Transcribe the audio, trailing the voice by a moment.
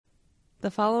The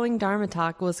following Dharma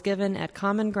talk was given at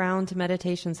Common Ground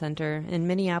Meditation Center in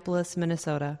Minneapolis,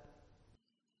 Minnesota.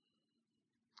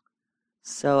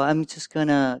 So I'm just going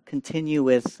to continue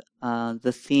with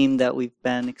the theme that we've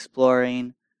been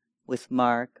exploring with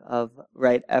Mark of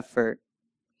right effort.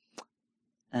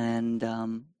 And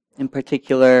in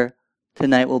particular,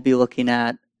 tonight we'll be looking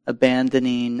at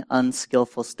abandoning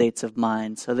unskillful states of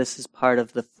mind. So this is part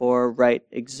of the 4 right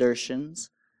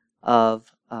exertions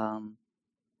of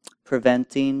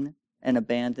preventing and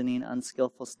abandoning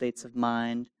unskillful states of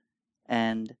mind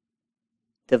and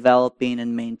developing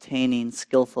and maintaining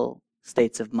skillful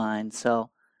states of mind.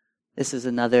 So this is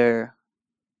another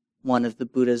one of the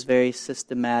Buddha's very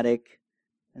systematic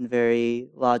and very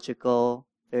logical,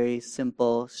 very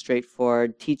simple,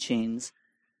 straightforward teachings.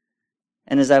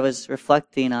 And as I was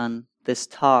reflecting on this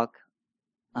talk,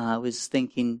 I was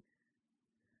thinking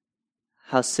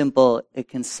how simple it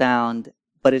can sound,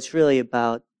 but it's really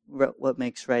about what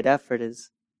makes right effort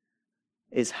is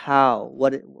how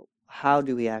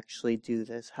do we actually do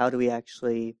this? How do we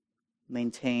actually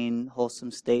maintain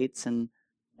wholesome states and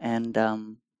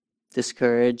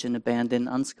discourage and abandon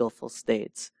unskillful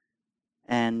states?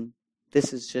 And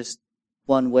this is just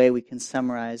one way we can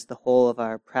summarize the whole of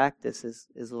our practice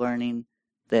is learning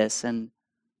this. And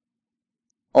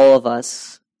all of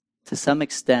us, to some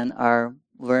extent, are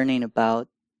learning about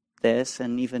this.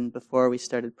 And even before we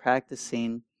started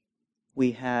practicing,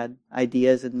 we had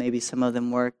ideas, and maybe some of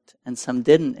them worked and some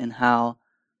didn't, in how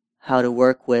to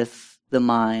work with the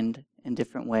mind in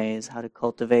different ways, how to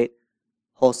cultivate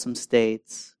wholesome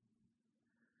states.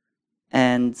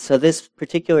 And so this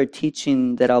particular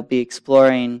teaching that I'll be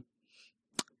exploring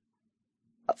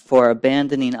for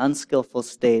abandoning unskillful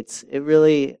states, it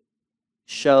really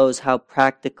shows how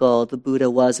practical the Buddha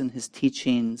was in his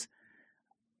teachings.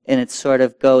 And it sort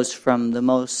of goes from the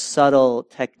most subtle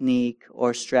technique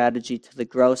or strategy to the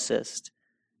grossest.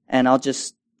 And I'll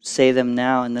just say them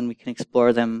now, and then we can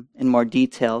explore them in more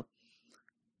detail.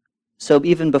 So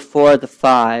even before the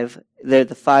 5, they're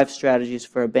the 5 strategies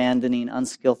for abandoning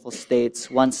unskillful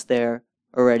states once they're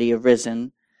already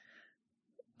arisen.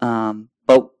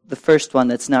 But the first one,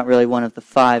 that's not really one of the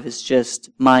 5, is just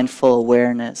mindful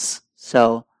awareness.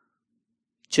 So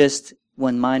just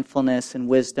when mindfulness and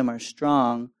wisdom are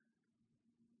strong,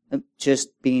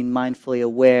 just being mindfully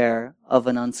aware of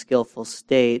an unskillful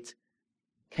state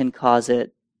can cause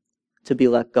it to be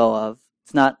let go of.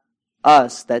 It's not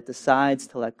us that decides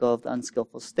to let go of the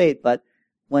unskillful state, but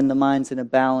when the mind's in a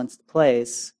balanced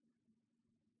place,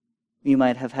 you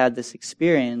might have had this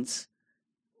experience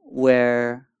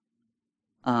where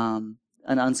an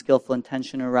unskillful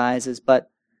intention arises, but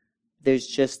there's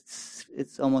just,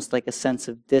 it's almost like a sense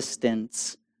of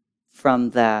distance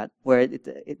from that, where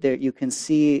there you can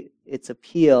see its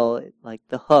appeal, like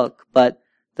the hook, but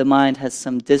the mind has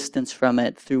some distance from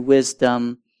it through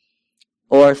wisdom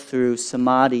or through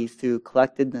samadhi, through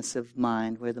collectedness of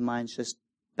mind, where the mind's just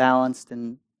balanced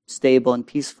and stable and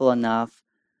peaceful enough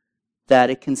that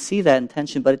it can see that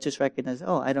intention, but it just recognizes,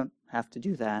 oh, I don't have to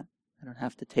do that. I don't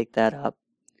have to take that up.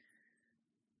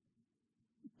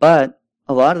 But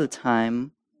a lot of the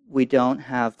time, we don't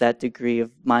have that degree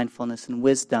of mindfulness and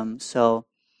wisdom, so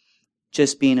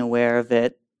just being aware of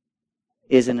it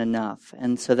isn't enough.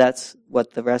 And so that's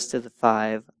what the rest of the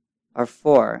 5 are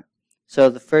for. So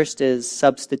the first is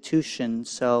substitution.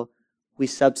 So we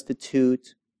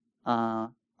substitute a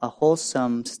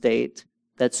wholesome state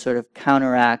that sort of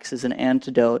counteracts as an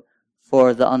antidote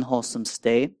for the unwholesome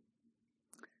state.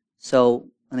 So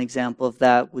an example of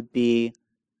that would be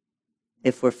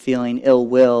if we're feeling ill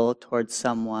will towards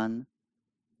someone,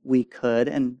 we could,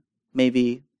 and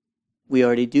maybe we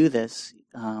already do this,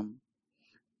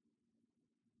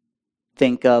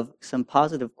 think of some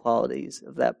positive qualities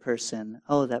of that person.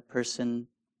 Oh, that person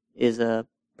is a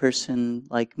person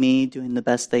like me, doing the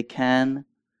best they can.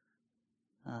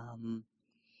 Ajahn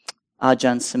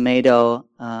Sumedho,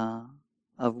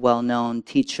 a well-known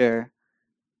teacher,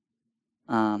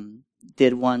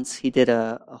 did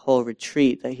a whole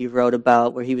retreat that he wrote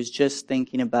about where he was just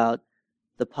thinking about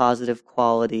the positive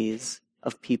qualities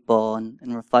of people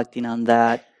and reflecting on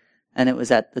that. And it was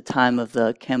at the time of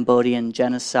the Cambodian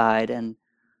genocide, and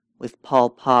with Pol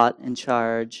Pot in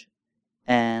charge,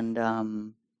 and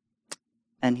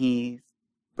he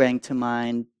brought to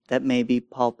mind that maybe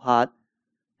Pol Pot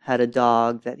had a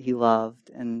dog that he loved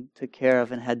and took care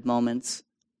of, and had moments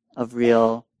of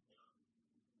real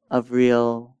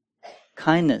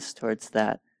kindness towards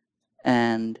that.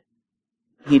 And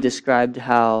he described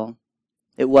how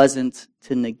it wasn't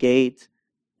to negate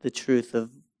the truth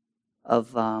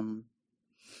of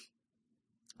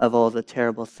all the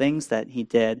terrible things that he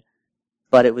did,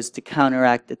 but it was to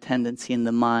counteract the tendency in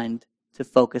the mind to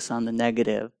focus on the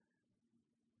negative.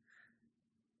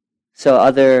 So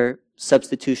other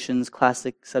substitutions,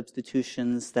 classic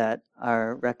substitutions that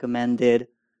are recommended,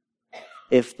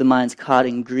 if the mind's caught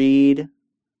in greed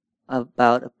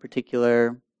about a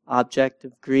particular object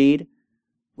of greed,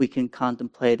 we can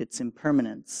contemplate its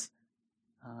impermanence.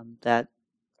 That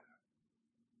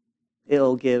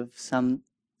it'll give some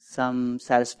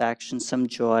satisfaction, some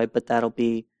joy, but that'll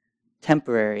be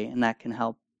temporary, and that can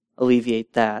help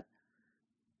alleviate that.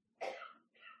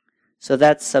 So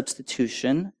that's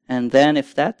substitution. And then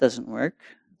if that doesn't work,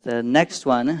 the next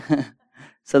one,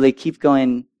 so they keep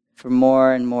going for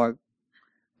more and more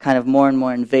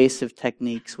invasive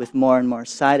techniques with more and more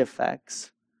side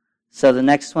effects. So the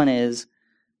next one is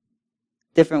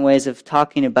different ways of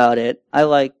talking about it. I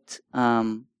liked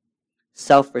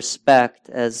self-respect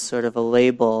as sort of a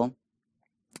label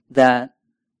that,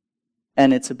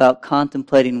 and it's about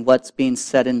contemplating what's being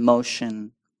set in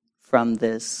motion from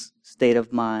this state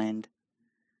of mind.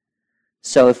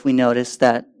 So if we notice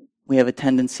that we have a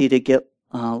tendency to get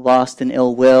lost in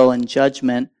ill will and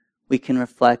judgment, we can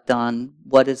reflect on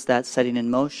what is that setting in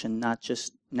motion, not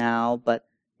just now, but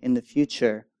in the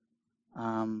future.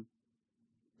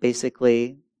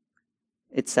 Basically,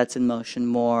 it sets in motion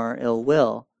more ill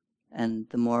will, and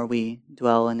the more we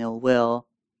dwell in ill will,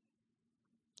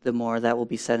 the more that will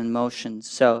be set in motion.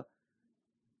 So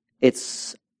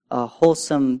it's a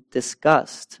wholesome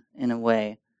disgust in a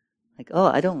way. Like, oh,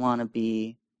 I don't want to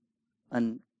be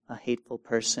a hateful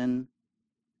person.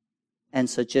 And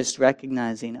so just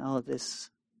recognizing, oh, this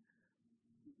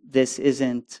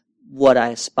isn't what I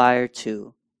aspire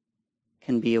to,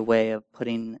 can be a way of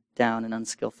putting down an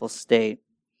unskillful state.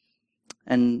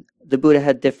 And the Buddha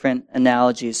had different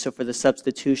analogies. So for the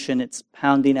substitution, it's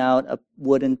pounding out a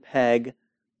wooden peg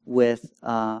with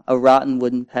a rotten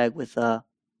wooden peg with a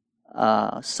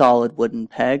solid wooden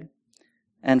peg.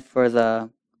 And for the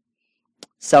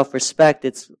self-respect,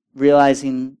 it's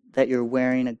realizing that you're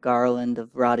wearing a garland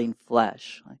of rotting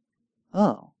flesh. Like,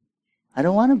 oh, I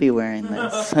don't want to be wearing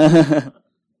this.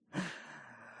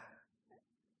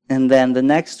 And then the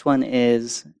next one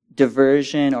is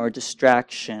diversion or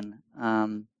distraction.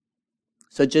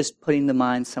 So just putting the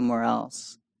mind somewhere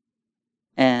else.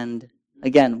 And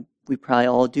again, we probably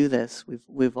all do this.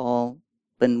 We've all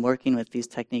been working with these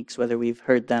techniques, whether we've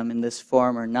heard them in this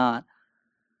form or not.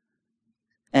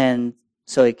 And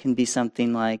so it can be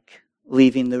something like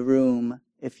leaving the room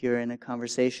if you're in a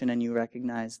conversation and you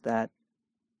recognize that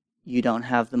you don't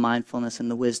have the mindfulness and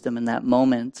the wisdom in that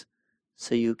moment.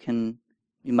 So you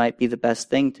might be the best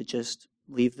thing to just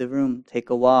leave the room, take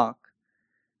a walk.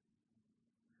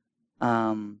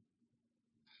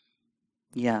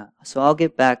 So I'll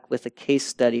get back with a case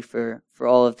study for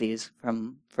all of these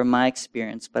from my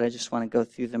experience, but I just want to go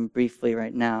through them briefly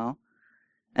right now.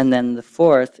 And then the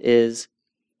fourth is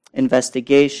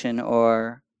investigation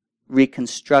or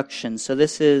reconstruction. So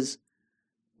this is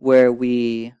where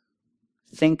we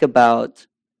think about,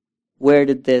 where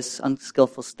did this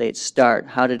unskillful state start?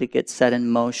 How did it get set in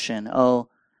motion? Oh,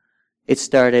 it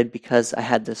started because I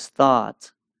had this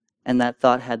thought, and that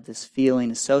thought had this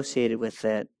feeling associated with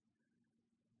it,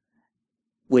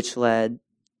 which led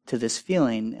to this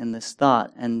feeling and this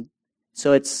thought. And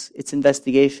so it's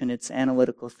investigation, it's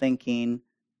analytical thinking,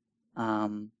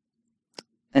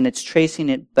 and it's tracing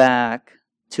it back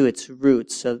to its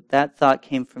roots. So that thought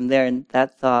came from there, and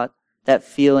that thought, that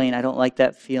feeling, I don't like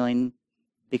that feeling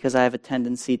because I have a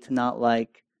tendency to not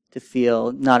like to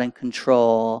feel not in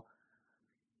control.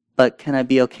 But can I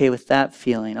be okay with that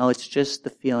feeling? Oh, it's just the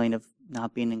feeling of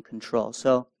not being in control.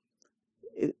 So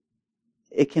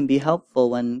it can be helpful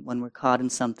when we're caught in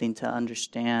something to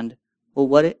understand, well,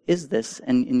 what is this?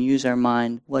 And use our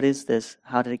mind. What is this?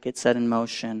 How did it get set in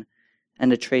motion?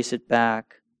 And to trace it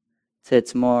back to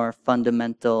its more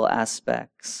fundamental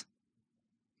aspects.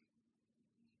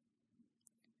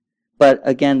 But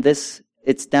again,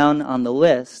 it's down on the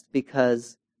list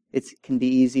because it can be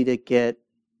easy to get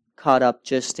caught up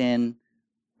just in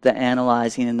the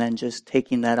analyzing and then just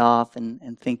taking that off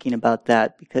and thinking about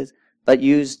that. But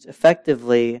used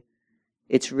effectively,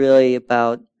 it's really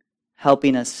about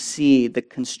helping us see the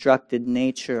constructed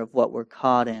nature of what we're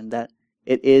caught in, that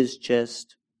it is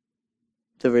just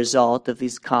the result of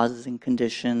these causes and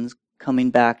conditions coming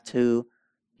back to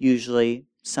usually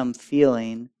some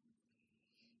feeling.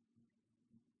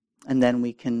 And then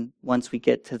once we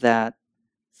get to that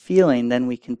feeling, then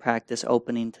we can practice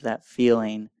opening to that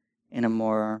feeling in a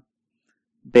more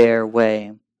bare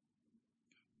way.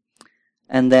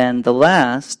 And then the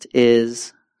last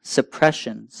is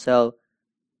suppression. So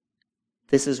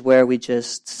this is where we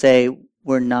just say,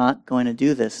 we're not going to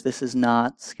do this. This is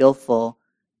not skillful.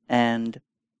 And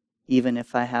even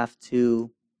if I have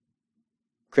to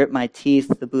grit my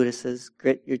teeth, the Buddha says,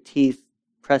 grit your teeth,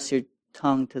 press your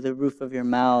tongue to the roof of your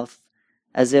mouth,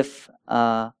 as if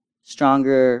a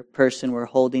stronger person were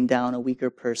holding down a weaker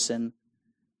person.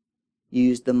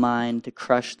 Use the mind to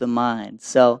crush the mind.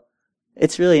 So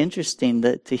it's really interesting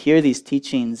to hear these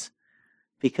teachings,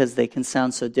 because they can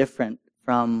sound so different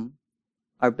from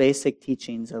our basic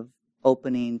teachings of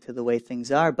opening to the way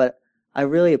things are. But I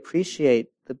really appreciate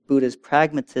the Buddha's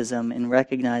pragmatism in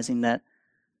recognizing that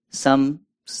some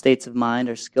states of mind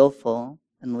are skillful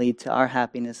and lead to our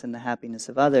happiness and the happiness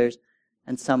of others,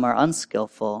 and some are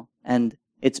unskillful. And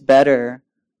it's better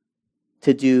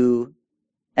to do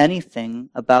anything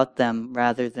about them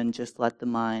rather than just let the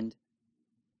mind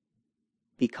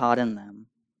be caught in them.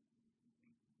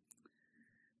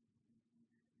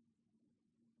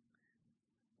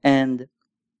 And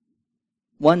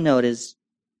one note is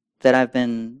that I've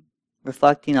been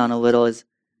reflecting on a little is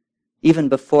even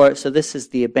before, so this is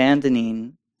the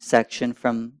abandoning section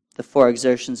from the 4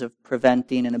 exertions of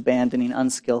preventing and abandoning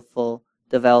unskillful,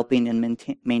 developing and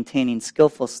maintaining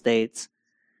skillful states.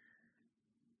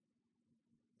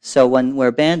 So when we're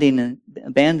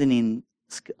abandoning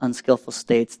unskillful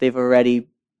states, they've already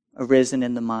arisen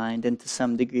in the mind and to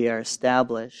some degree are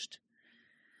established.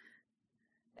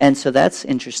 And so that's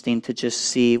interesting to just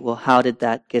see, well, how did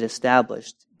that get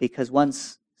established? Because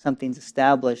once something's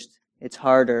established, it's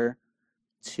harder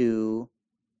to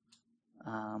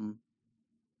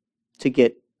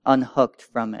get unhooked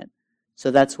from it. So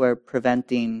that's where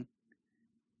preventing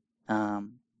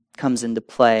comes into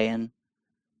play. And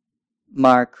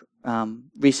Mark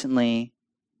recently,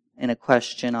 in a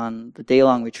question on the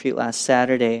day-long retreat last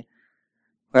Saturday,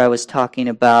 where I was talking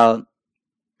about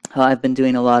how I've been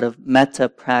doing a lot of metta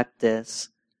practice,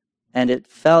 and it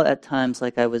felt at times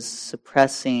like I was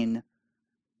suppressing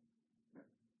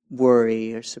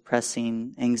worry or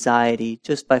suppressing anxiety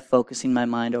just by focusing my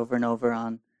mind over and over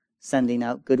on sending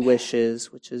out good wishes,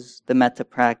 which is the metta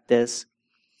practice.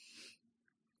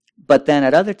 But then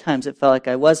at other times it felt like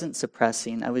I wasn't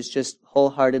suppressing. I was just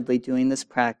wholeheartedly doing this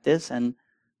practice, and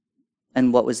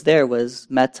what was there was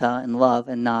metta and love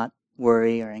and not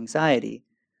worry or anxiety.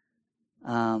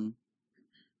 And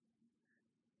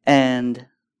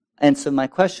so my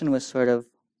question was sort of,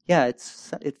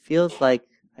 it feels like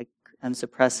I'm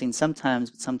suppressing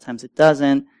sometimes, but sometimes it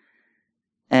doesn't.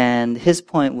 And his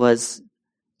point was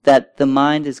that the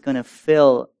mind is going to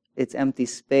fill its empty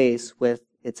space with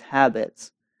its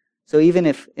habits. So even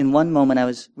if in one moment I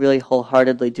was really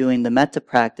wholeheartedly doing the metta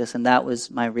practice and that was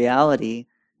my reality,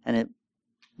 and it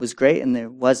was great and there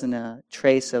wasn't a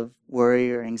trace of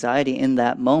worry or anxiety in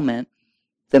that moment,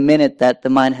 the minute that the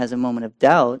mind has a moment of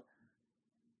doubt,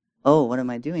 oh, what am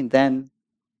I doing? Then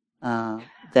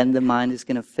the mind is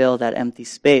going to fill that empty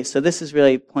space. So this is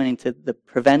really pointing to the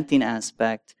preventing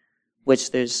aspect,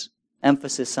 which there's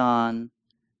emphasis on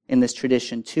in this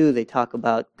tradition too. They talk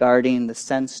about guarding the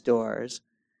sense doors.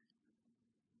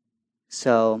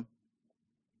 So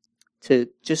to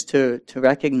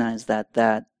recognize that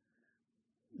the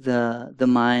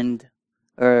mind,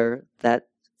 or that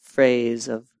phrase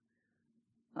of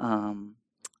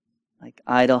like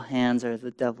idle hands are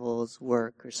the devil's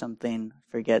work or something, I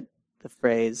forget the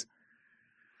phrase.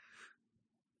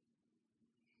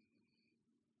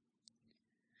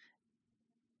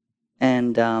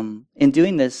 And in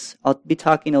doing this, I'll be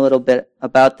talking a little bit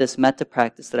about this metta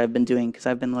practice that I've been doing, because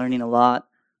I've been learning a lot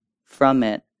from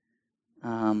it.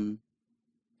 And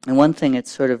one thing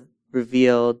it's sort of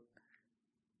revealed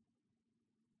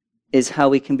is how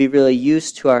we can be really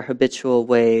used to our habitual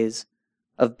ways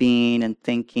of being and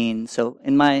thinking. So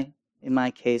in my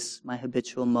case, my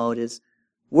habitual mode is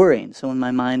worrying. So when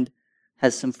my mind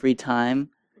has some free time,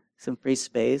 some free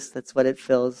space, that's what it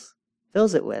fills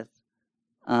it with.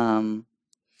 And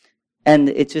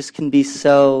it just can be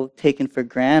so taken for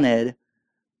granted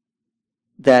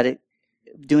that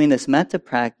doing this metta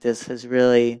practice has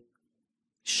really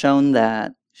shown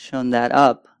that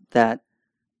up, that,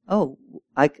 oh,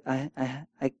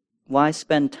 why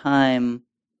spend time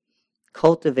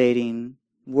cultivating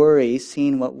worry,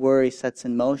 seeing what worry sets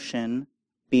in motion,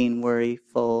 being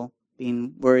worryful,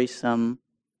 being worrisome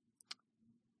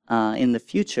in the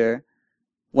future,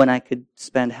 when I could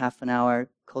spend half an hour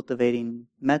cultivating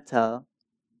metta,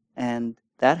 and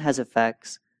that has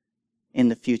effects in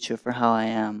the future for how I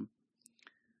am.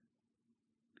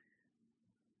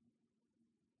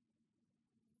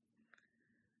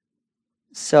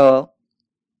 So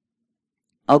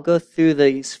I'll go through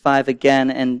these 5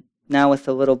 again, and now with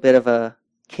a little bit of a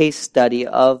case study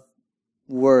of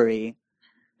worry.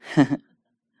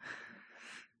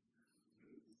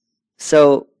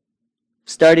 So,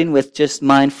 starting with just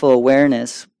mindful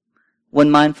awareness, when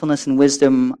mindfulness and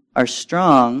wisdom are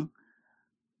strong,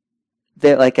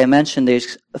 like I mentioned,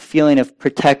 there's a feeling of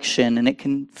protection, and it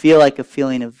can feel like a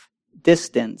feeling of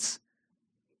distance.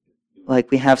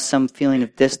 Like we have some feeling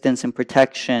of distance and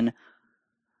protection.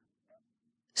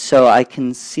 So I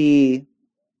can see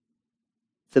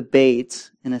the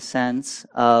bait, in a sense,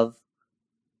 of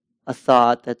a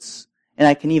thought and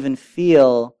I can even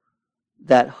feel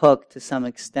that hook to some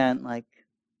extent, like,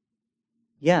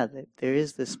 yeah, there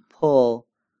is this pull.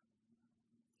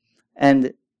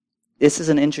 And this is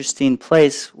an interesting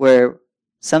place where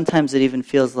sometimes it even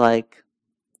feels like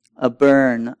a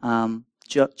burn.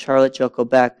 Charlotte Joko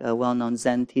Beck, a well-known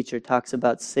Zen teacher, talks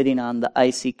about sitting on the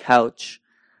icy couch,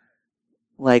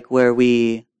 like where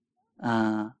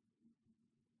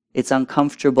it's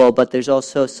uncomfortable, but there's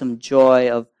also some joy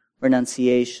of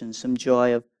renunciation, some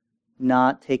joy of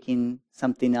not taking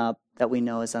something up that we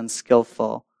know is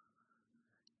unskillful.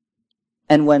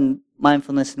 And when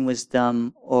mindfulness and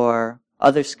wisdom or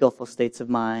other skillful states of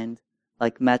mind,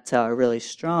 like metta, are really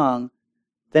strong,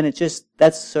 then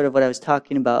that's sort of what I was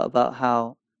talking about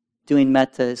how doing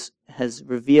metta has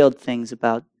revealed things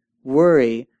about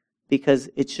worry, because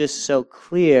it's just so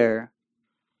clear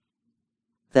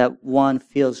that one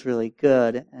feels really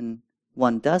good and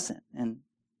one doesn't. And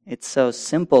it's so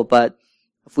simple, but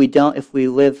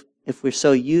if we're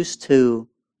so used to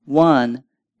one,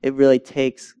 it really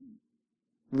takes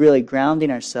really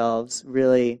grounding ourselves,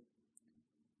 really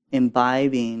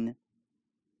imbibing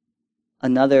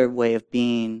another way of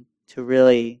being to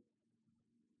really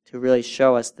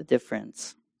show us the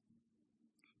difference.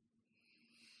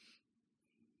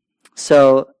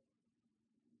 So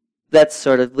that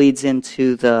sort of leads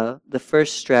into the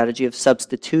first strategy of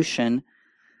substitution.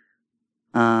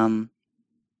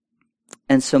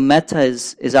 And so metta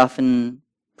is often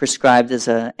prescribed as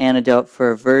an antidote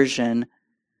for aversion,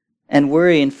 and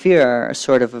worry and fear are a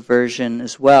sort of aversion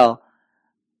as well.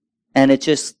 And it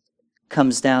just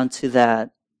comes down to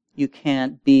that you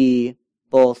can't be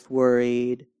both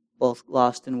worried, both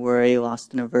lost in worry,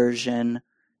 lost in aversion,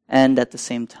 and at the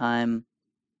same time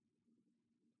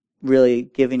really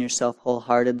giving yourself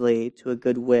wholeheartedly to a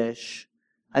good wish.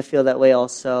 I feel that way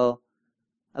also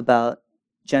about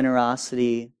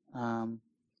generosity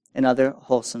and other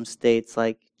wholesome states,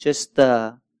 like just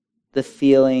the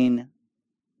feeling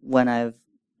when I've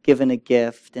given a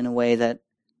gift in a way that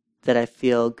I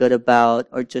feel good about,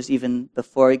 or just even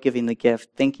before giving the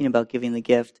gift, thinking about giving the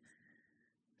gift,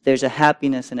 there's a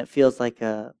happiness and it feels like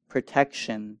a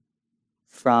protection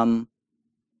from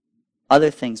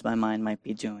other things my mind might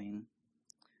be doing.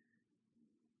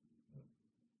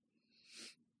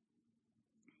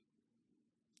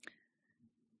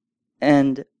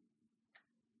 And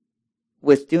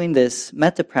with doing this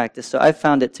metta practice, so I've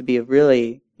found it to be a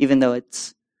really, even though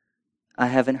I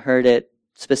haven't heard it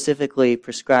specifically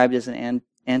prescribed as an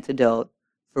antidote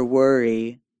for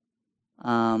worry,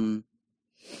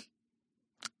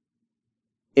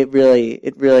 it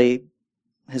really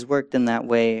has worked in that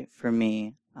way for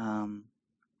me,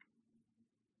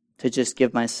 to just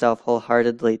give myself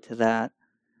wholeheartedly to that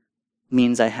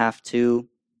means I have to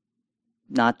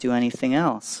not do anything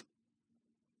else.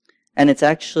 And it's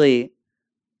actually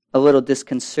a little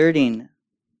disconcerting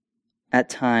at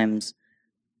times,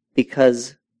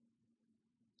 because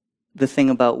the thing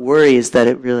about worry is that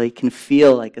it really can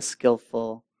feel like a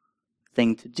skillful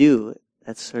thing to do.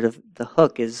 That's sort of the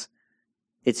hook, is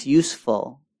it's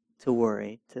useful to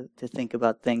worry, to think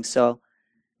about things. So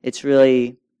it's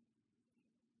really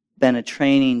been a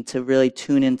training to really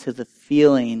tune into the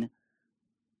feeling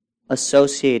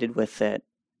associated with it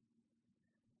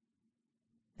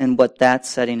and what that's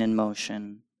setting in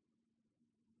motion.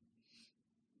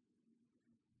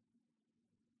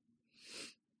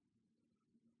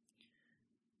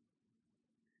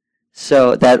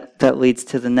 So that leads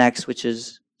to the next, which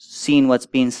is seeing what's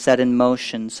being set in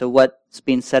motion. So what's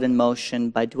being set in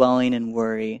motion by dwelling in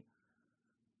worry,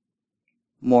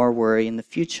 more worry in the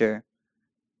future.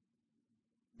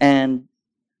 And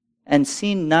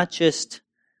seeing, not just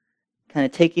kind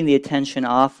of taking the attention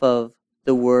off of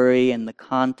the worry and the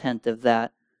content of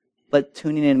that, but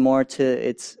tuning in more to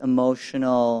its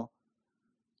emotional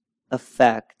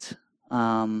effect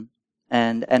and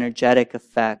energetic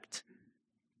effect.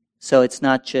 So it's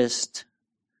not just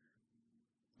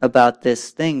about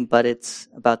this thing, but it's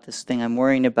about this thing I'm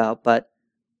worrying about. But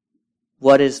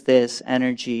what is this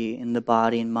energy in the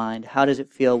body and mind? How does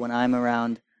it feel when I'm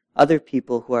around other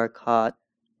people who are caught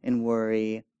in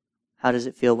worry? How does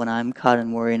it feel when I'm caught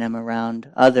in worry and I'm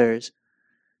around others?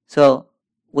 So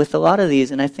with a lot of these,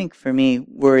 and I think for me,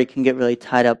 worry can get really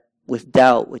tied up with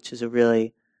doubt, which is a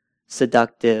really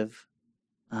seductive,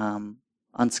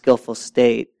 unskillful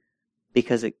state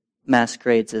because it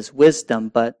masquerades as wisdom.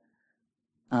 But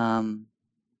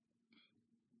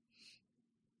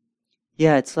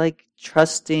it's like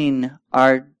trusting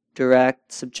our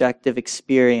direct subjective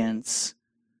experience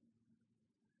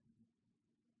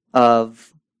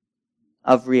of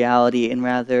reality, and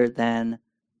rather than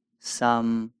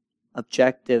some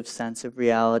objective sense of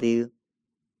reality,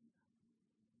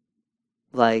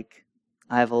 like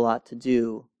I have a lot to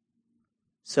do.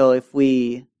 So if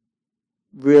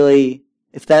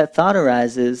that thought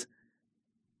arises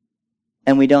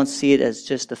and we don't see it as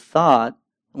just a thought,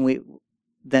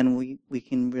 then we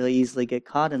can really easily get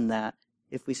caught in that.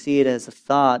 If we see it as a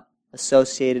thought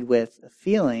associated with a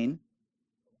feeling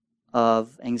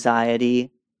of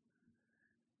anxiety,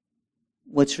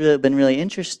 what's really been really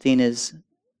interesting is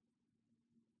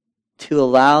to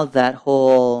allow that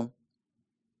whole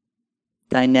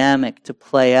dynamic to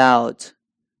play out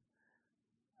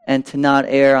and to not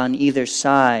err on either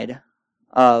side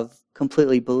of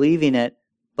completely believing it,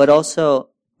 but also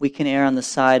we can err on the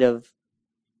side of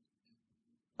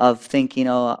thinking,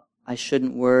 oh, I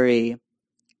shouldn't worry,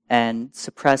 and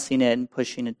suppressing it and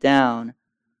pushing it down.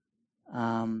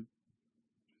 And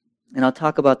I'll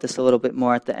talk about this a little bit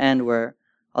more at the end, where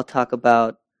I'll talk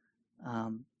about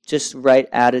just right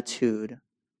attitude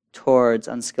towards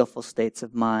unskillful states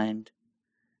of mind.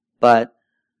 But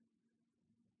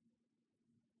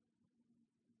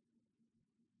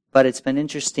it's been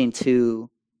interesting to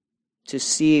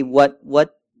see what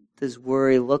does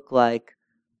worry look like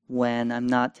when I'm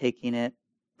not taking it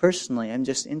personally. I'm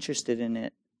just interested in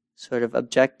it sort of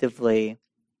objectively.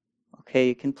 Okay,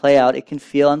 it can play out. It can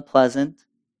feel unpleasant.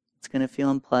 It's going to feel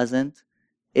unpleasant.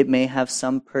 It may have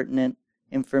some pertinent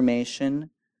information.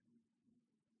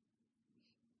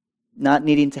 Not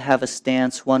needing to have a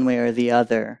stance one way or the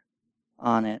other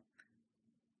on it.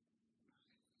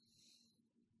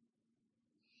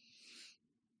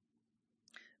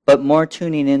 But more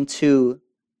tuning into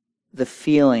the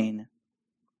feeling.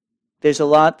 There's a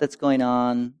lot that's going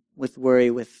on with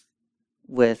worry, with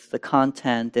the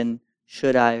content, and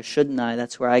should I or shouldn't I?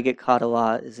 That's where I get caught a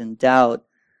lot, is in doubt.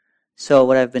 So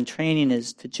what I've been training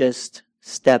is to just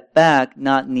step back,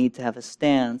 not need to have a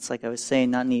stance, like I was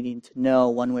saying, not needing to know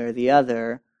one way or the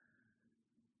other,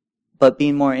 but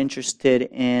being more interested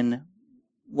in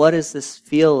what does this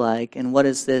feel like, and what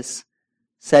is this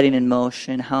setting in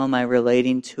motion, how am I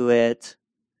relating to it?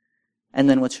 And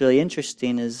then what's really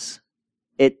interesting is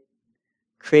it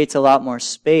creates a lot more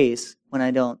space when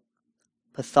I don't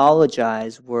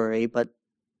pathologize worry, but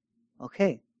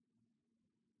okay.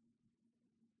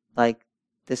 Like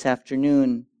this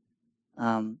afternoon,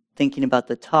 thinking about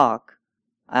the talk,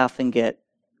 I often get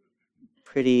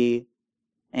pretty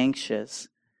anxious.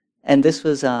 And this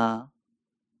was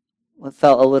what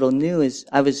felt a little new, is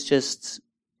I was just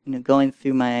going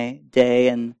through my day,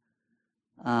 and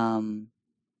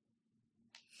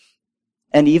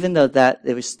even though that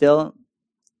there was still a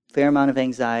fair amount of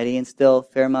anxiety and still a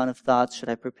fair amount of thoughts, should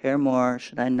I prepare more,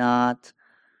 should I not?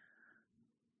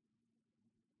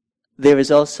 There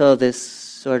was also this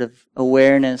sort of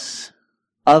awareness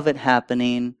of it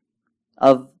happening,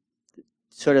 of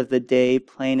sort of the day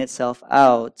playing itself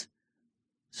out,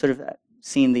 sort of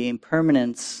seeing the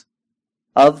impermanence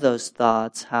of those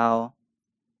thoughts, how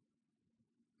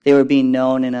they were being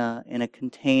known in a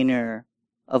container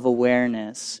of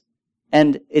awareness.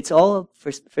 And it's all,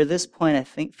 for this point, I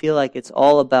feel like it's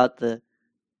all about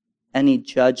any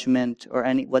judgment or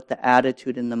what the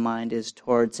attitude in the mind is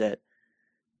towards it.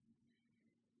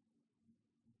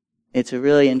 It's a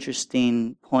really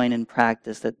interesting point in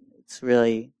practice, that it's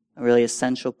really a really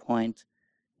essential point,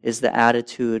 is the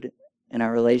attitude in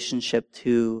our relationship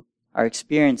to our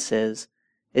experiences.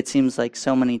 It seems like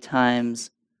so many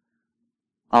times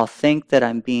I'll think that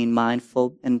I'm being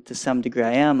mindful, and to some degree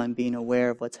I am. I'm being aware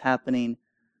of what's happening.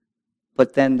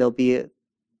 But then there'll be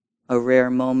a rare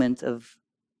moment of,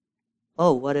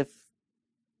 oh, what if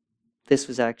this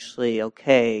was actually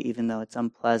okay, even though it's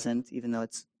unpleasant, even though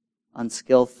it's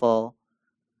unskillful.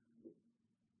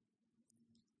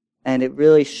 And it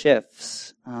really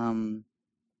shifts.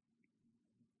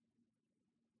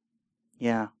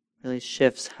 Really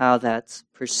shifts how that's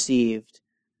perceived.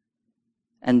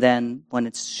 And then when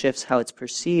it shifts how it's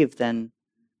perceived, then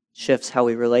shifts how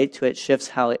we relate to it, shifts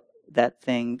how that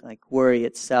thing, like worry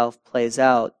itself, plays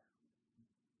out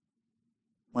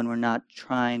when we're not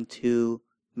trying to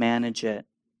manage it.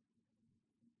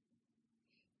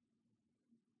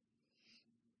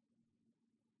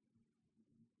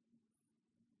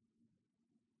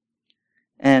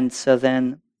 And so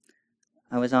then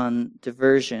on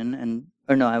diversion,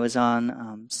 I was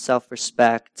on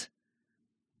self-respect,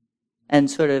 and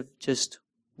sort of just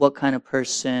what kind of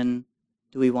person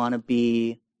do we want to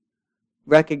be,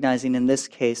 recognizing in this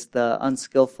case the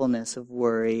unskillfulness of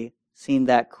worry, seeing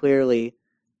that clearly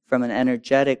from an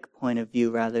energetic point of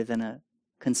view rather than a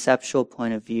conceptual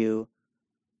point of view,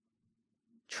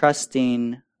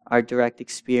 trusting our direct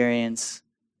experience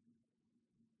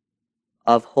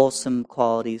of wholesome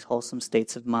qualities, wholesome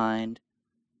states of mind,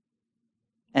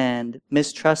 and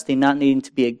mistrusting, not needing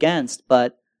to be against,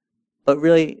 but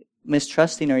really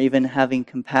mistrusting or even having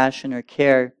compassion or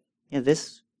care.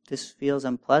 This feels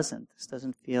unpleasant. This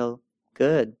doesn't feel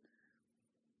good.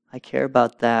 I care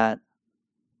about that.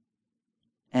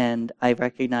 And I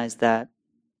recognize that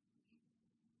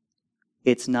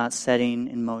it's not setting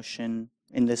in motion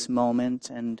in this moment,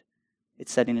 and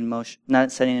it's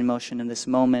not setting in motion in this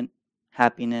moment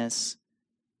happiness.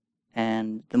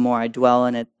 And the more I dwell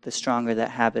in it, the stronger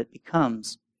that habit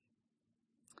becomes.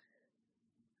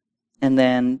 And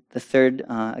then the third,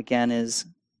 again, is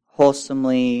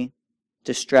wholesomely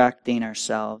distracting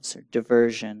ourselves, or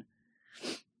diversion.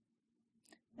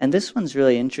 And this one's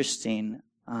really interesting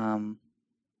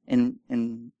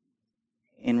in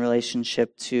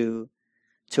relationship to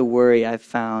worry. I've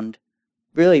found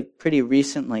really pretty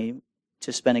recently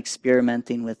just been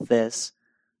experimenting with this.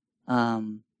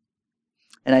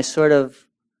 And I sort of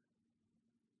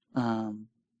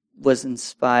was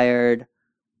inspired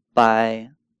by,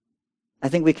 I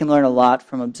think we can learn a lot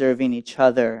from observing each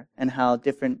other and how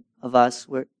different of us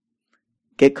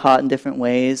get caught in different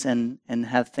ways and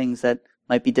have things that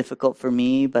might be difficult for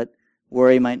me, but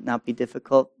worry might not be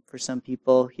difficult for some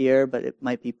people here, but it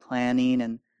might be planning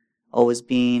and always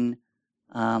being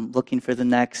looking for the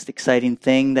next exciting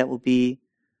thing that will be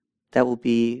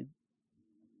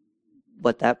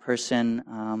what that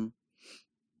person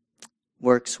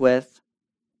works with.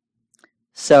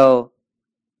 So,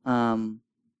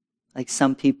 like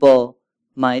some people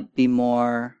might be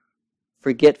more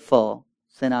forgetful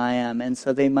than I am, and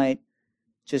so they might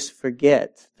just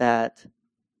forget that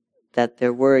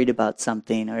they're worried about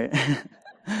something. Or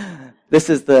this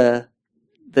is the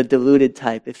deluded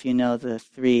type, if you know the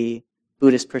 3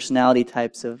 Buddhist personality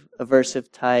types of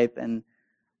aversive type and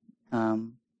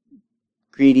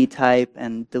greedy type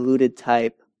and deluded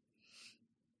type.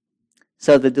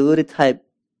 So the deluded type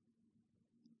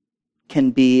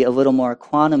can be a little more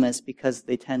equanimous because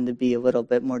they tend to be a little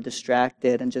bit more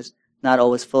distracted and just not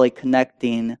always fully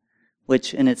connecting,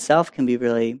 which in itself can be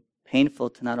really painful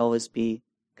to not always be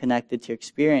connected to your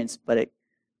experience, but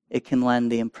it can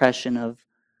lend the impression of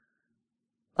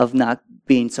not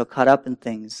being so caught up in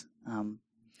things.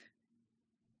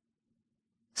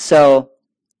 So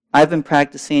I've been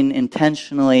practicing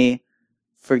intentionally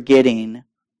forgetting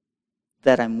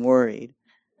that I'm worried.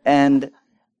 And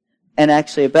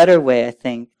actually a better way, I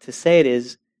think, to say it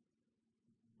is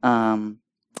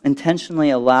intentionally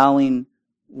allowing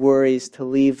worries to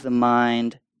leave the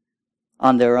mind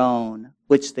on their own,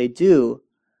 which they do,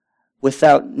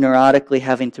 without neurotically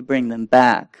having to bring them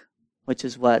back, which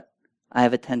is what I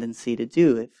have a tendency to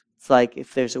do.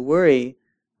 If there's a worry,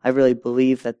 I really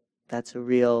believe that that's a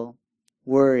real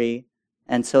worry,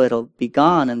 and so it'll be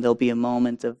gone, and there'll be a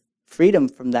moment of freedom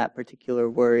from that particular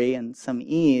worry and some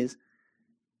ease,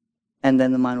 and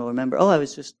then the mind will remember, I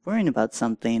was just worrying about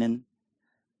something,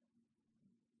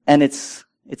 and it's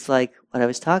like what I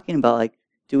was talking about, like,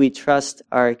 do we trust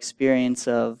our experience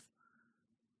of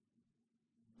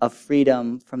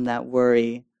freedom from that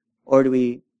worry, or do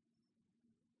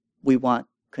we want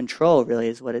control, really,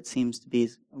 is what it seems to be,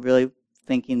 really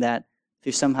thinking that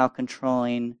through somehow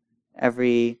controlling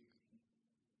every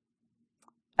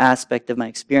aspect of my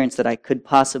experience that I could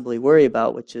possibly worry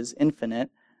about, which is infinite,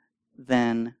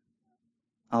 then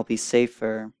I'll be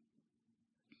safer.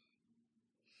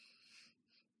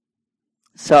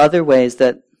 So other ways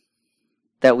that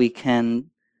we can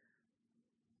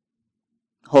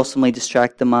wholesomely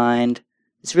distract the mind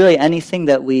is really anything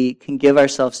that we can give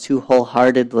ourselves to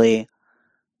wholeheartedly.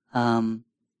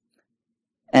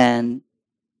 And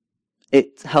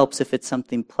it helps if it's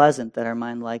something pleasant that our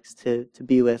mind likes to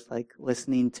be with, like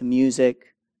listening to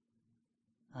music,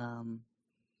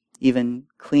 even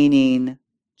cleaning,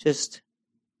 just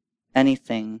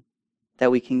anything that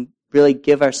we can really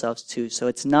give ourselves to. So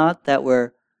it's not that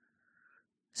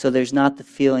there's not the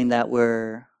feeling that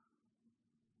we're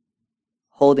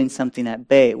holding something at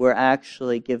bay. We're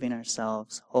actually giving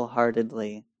ourselves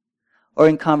wholeheartedly. Or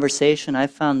in conversation, I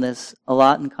found this a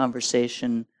lot in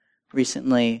conversation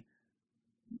recently.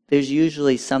 There's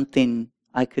usually something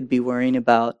I could be worrying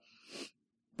about,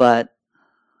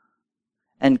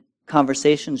 and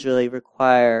conversations really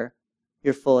require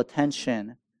your full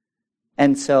attention.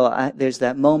 And so there's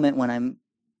that moment when I'm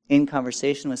in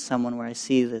conversation with someone where I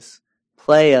see this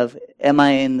play of, am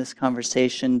I in this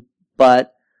conversation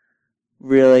but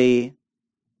really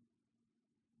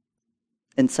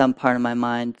in some part of my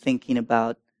mind thinking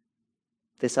about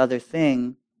this other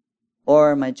thing,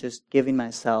 or am I just giving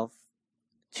myself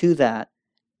to that?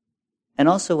 And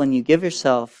also when you give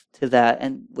yourself to that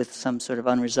and with some sort of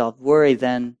unresolved worry,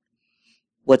 then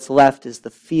what's left is the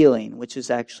feeling, which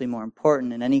is actually more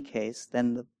important in any case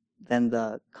than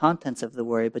the contents of the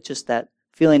worry, but just that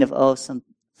feeling of, some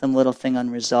little thing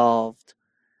unresolved.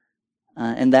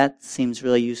 And that seems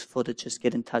really useful to just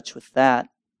get in touch with that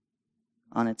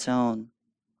on its own.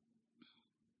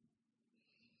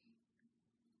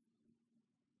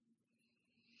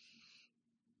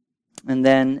 And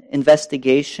then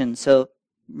investigation. So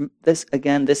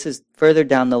this is further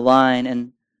down the line,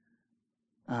 and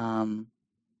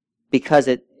because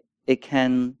it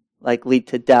can lead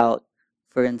to doubt.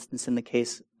 For instance, in the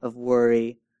case of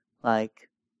worry,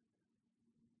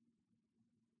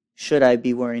 should I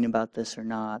be worrying about this or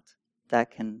not? That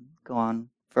can go on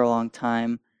for a long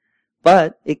time.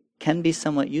 But it can be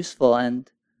somewhat useful,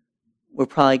 and we're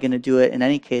probably going to do it in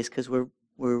any case because we're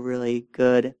really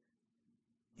good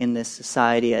in this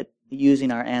society at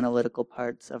using our analytical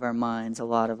parts of our minds, a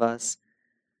lot of us.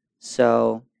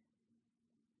 So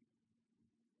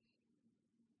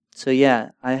yeah,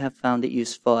 I have found it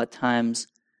useful at times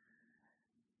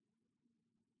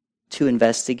to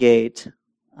investigate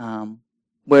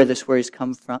where this worry is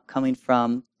coming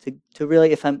from, to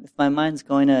really, if my mind's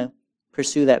going to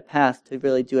pursue that path, to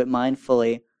really do it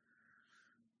mindfully.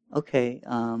 Okay,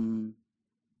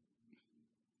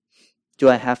 do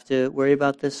I have to worry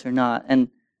about this or not? And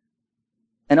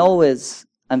always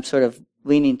I'm sort of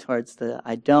leaning towards the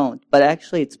I don't. But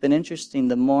actually it's been interesting,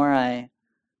 the more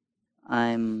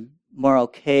I'm more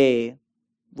okay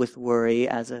with worry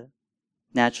as a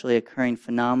naturally occurring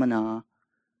phenomena,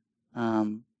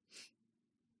 the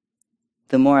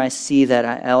more I see that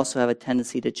I also have a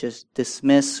tendency to just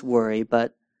dismiss worry,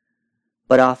 but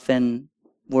often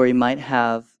worry might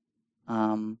have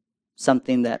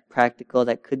something that practical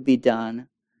that could be done,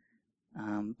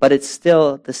 but it's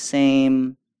still the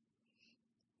same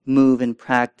move in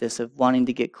practice of wanting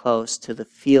to get close to the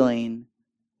feeling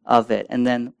of it. And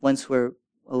then once we're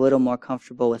a little more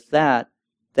comfortable with that,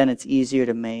 then it's easier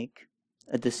to make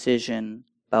a decision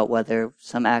about whether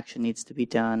some action needs to be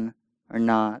done or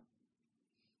not.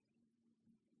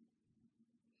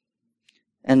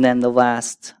 And then the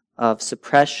last of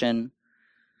suppression.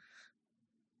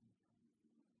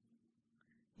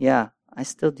 Yeah, I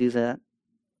still do that.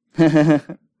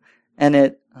 and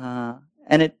it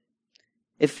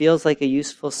feels like a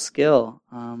useful skill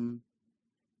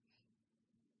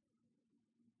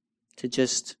to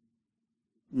just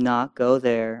not go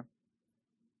there.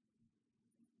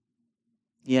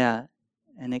 Yeah,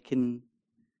 and it can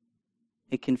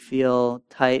feel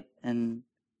tight and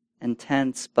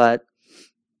tense, but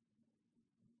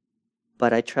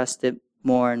I trust it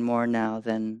more and more now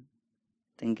than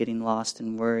getting lost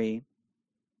in worry.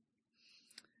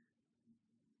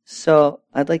 So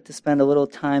I'd like to spend a little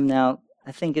time now.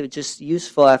 I think it was just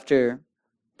useful after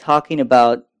talking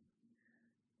about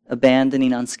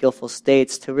abandoning unskillful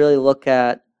states to really look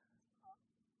at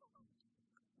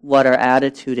what our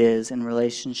attitude is in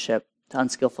relationship to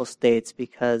unskillful states,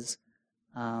 because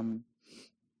the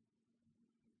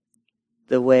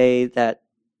way that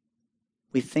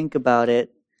we think about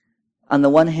it, on the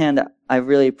one hand, I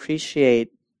really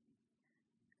appreciate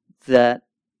that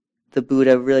the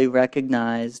Buddha really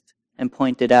recognized and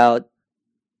pointed out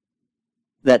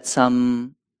that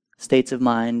some states of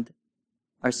mind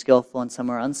are skillful and some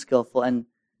are unskillful, and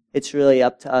it's really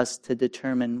up to us to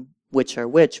determine which are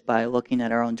which by looking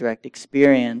at our own direct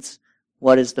experience.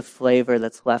 What is the flavor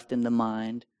that's left in the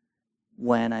mind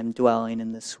when I'm dwelling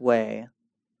in this way?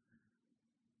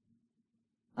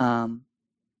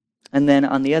 And then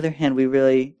on the other hand, we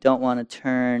really don't want to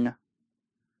turn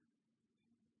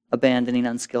abandoning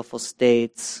unskillful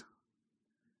states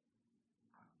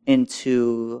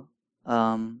into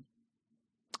some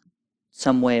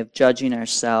way of judging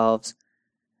ourselves.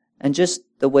 And just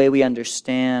the way we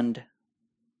understand,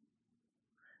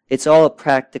 it's all a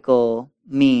practical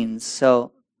means.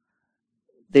 So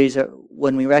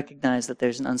when we recognize that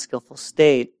there's an unskillful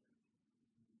state,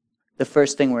 the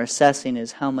first thing we're assessing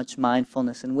is how much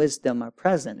mindfulness and wisdom are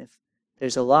present. If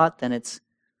there's a lot, then it's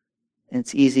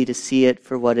easy to see it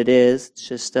for what it is. It's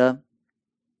just a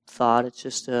thought. It's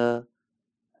just an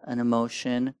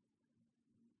emotion.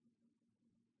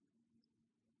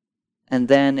 And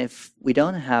then if we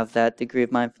don't have that degree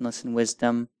of mindfulness and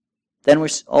wisdom, then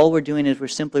all we're doing is we're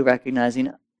simply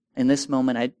recognizing, in this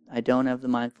moment, I don't have the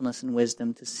mindfulness and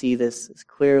wisdom to see this as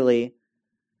clearly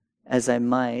as I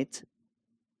might.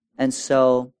 And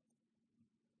so,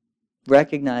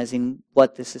 recognizing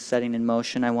what this is setting in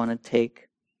motion, I want to take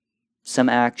some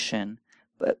action.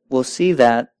 But we'll see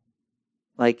that,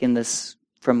 like in this,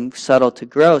 from subtle to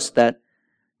gross, that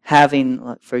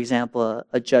having, for example,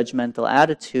 a judgmental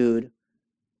attitude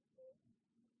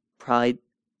probably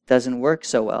doesn't work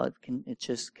so well. It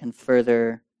just can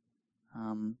further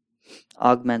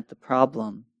augment the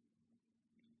problem.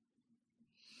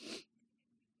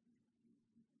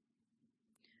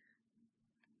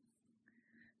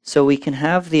 So we can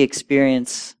have the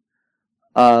experience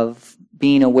of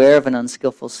being aware of an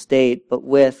unskillful state, but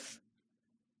with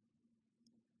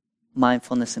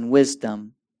mindfulness and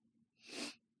wisdom.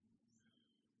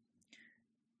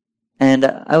 And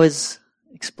I was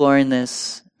exploring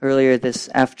this earlier this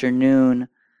afternoon.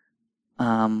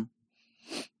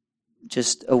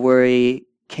 Just a worry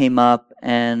came up,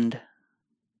 and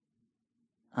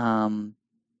I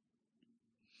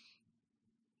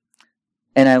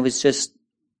was just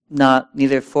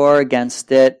neither for or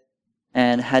against it,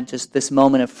 and had just this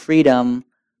moment of freedom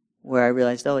where I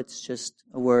realized, oh, it's just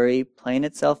a worry playing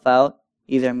itself out.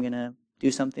 Either I'm going to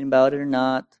do something about it or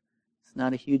not. It's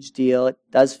not a huge deal. It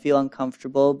does feel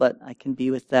uncomfortable, but I can be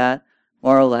with that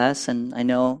more or less, and I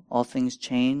know all things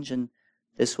change, and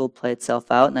this will play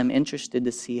itself out, and I'm interested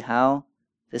to see how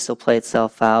this will play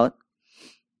itself out.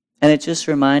 And it just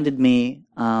reminded me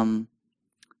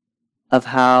of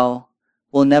how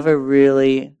we'll never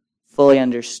really fully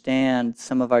understand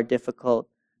some of our difficult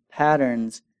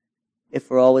patterns if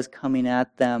we're always coming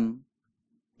at them,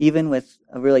 even with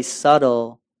a really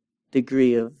subtle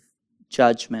degree of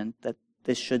judgment that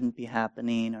this shouldn't be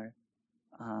happening. Or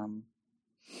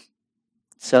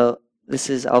so this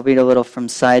is, I'll read a little from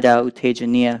Sayadaw U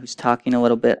Tejaniya, who's talking a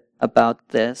little bit about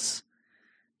this.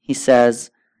 He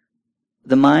says,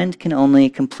 "The mind can only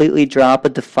completely drop a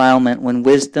defilement when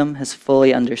wisdom has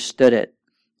fully understood it.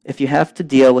 If you have to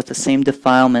deal with the same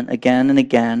defilement again and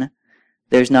again,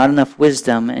 there's not enough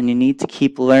wisdom, and you need to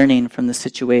keep learning from the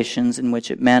situations in which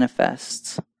it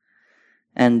manifests."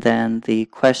 And then the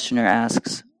questioner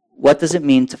asks, what does it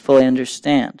mean to fully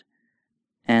understand?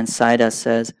 And Sayadaw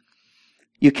says,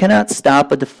 you cannot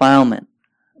stop a defilement,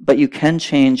 but you can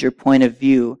change your point of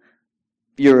view,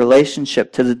 your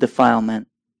relationship to the defilement.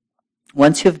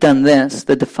 Once you have done this,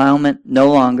 the defilement no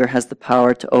longer has the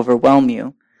power to overwhelm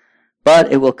you,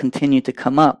 but it will continue to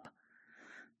come up.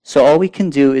 So all we can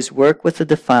do is work with the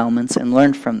defilements and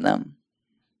learn from them.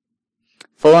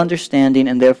 Full understanding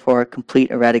and therefore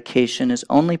complete eradication is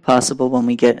only possible when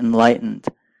we get enlightened.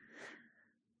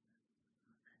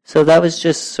 So that was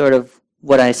just sort of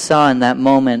what I saw in that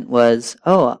moment was,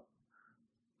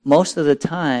 most of the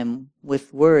time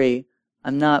with worry,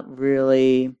 I'm not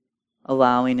really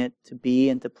allowing it to be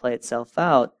and to play itself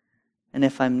out. And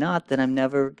if I'm not, then I'm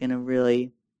never going to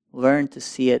really learn to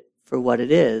see it for what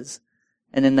it is.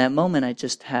 And in that moment, I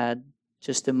just had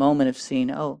just a moment of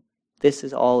seeing, this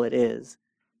is all it is.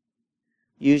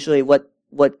 Usually what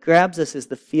grabs us is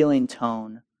the feeling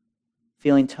tone.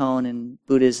 Feeling tone in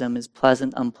Buddhism is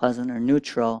pleasant, unpleasant, or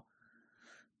neutral.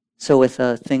 So with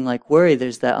a thing like worry,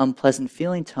 there's that unpleasant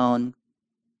feeling tone,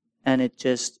 and it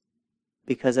just,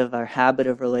 because of our habit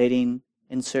of relating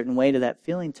in a certain way to that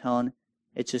feeling tone,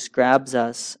 it just grabs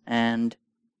us, and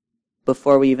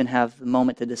before we even have the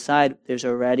moment to decide, there's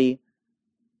already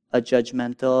a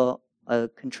judgmental, a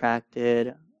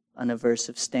contracted, an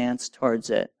aversive stance towards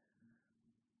it.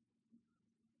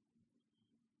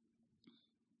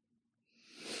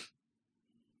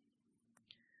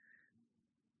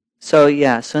 So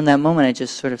in that moment I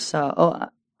just sort of saw,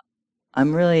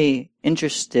 I'm really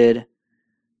interested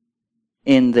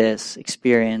in this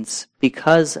experience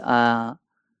because I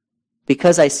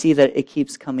see that it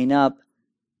keeps coming up,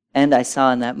 and I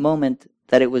saw in that moment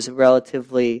that it was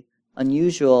relatively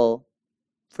unusual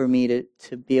for me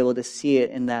to be able to see it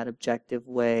in that objective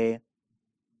way.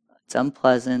 It's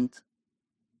unpleasant.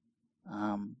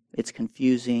 It's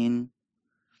confusing.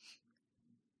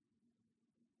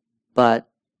 But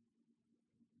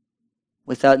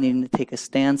without needing to take a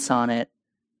stance on it,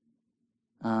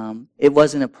 it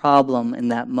wasn't a problem in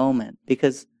that moment,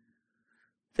 because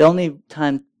the only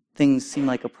time things seem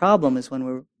like a problem is when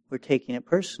we're taking it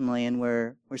personally and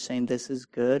we're saying this is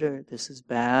good or this is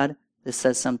bad. This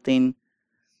says something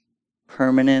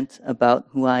permanent about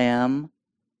who I am.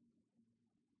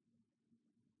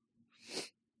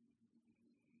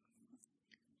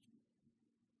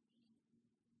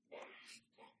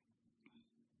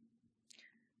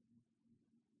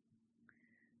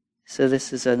 So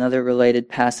this is another related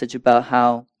passage about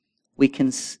how we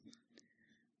can...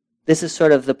 This is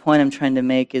sort of the point I'm trying to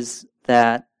make, is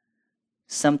that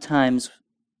sometimes,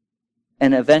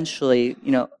 and eventually,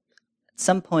 at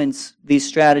some points, these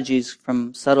strategies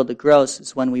from subtle to gross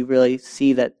is when we really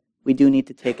see that we do need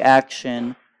to take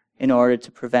action in order to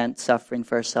prevent suffering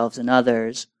for ourselves and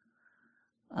others.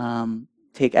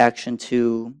 Take action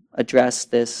to address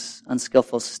this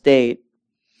unskillful state.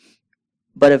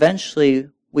 But eventually,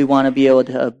 we want to be able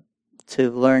to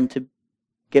learn to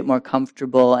get more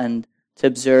comfortable and to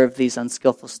observe these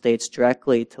unskillful states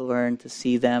directly, to learn to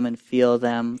see them and feel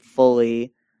them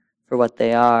fully for what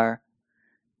they are,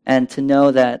 and to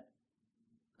know that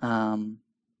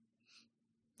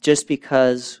just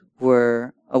because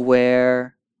we're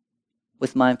aware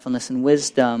with mindfulness and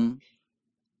wisdom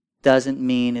doesn't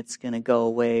mean it's going to go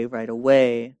away right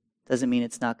away, doesn't mean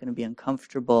it's not going to be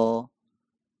uncomfortable.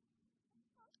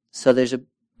 So there's a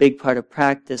big part of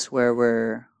practice where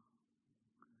we're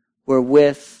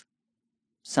with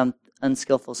some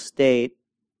unskillful state,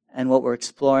 and what we're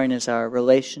exploring is our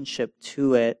relationship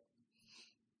to it,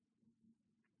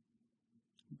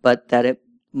 but that it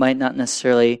might not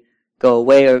necessarily go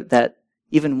away, or that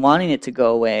even wanting it to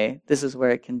go away, this is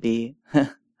where it can be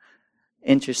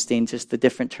interesting, just the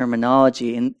different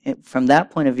terminology. And from that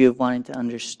point of view of wanting to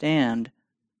understand,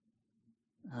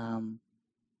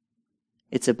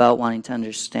 it's about wanting to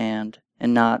understand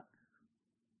and not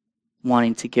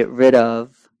wanting to get rid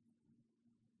of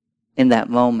in that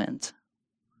moment.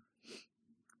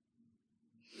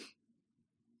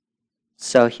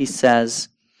 So he says,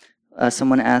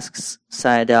 someone asks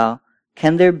Sayadaw,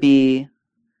 can there be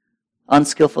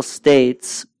unskillful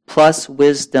states plus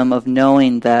wisdom of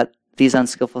knowing that these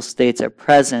unskillful states are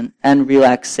present and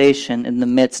relaxation in the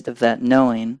midst of that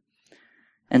knowing?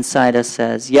 And Sayadaw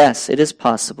says, yes, it is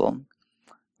possible.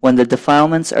 When the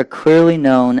defilements are clearly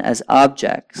known as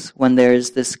objects, when there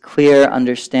is this clear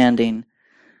understanding.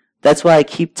 That's why I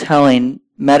keep telling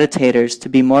meditators to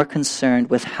be more concerned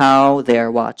with how they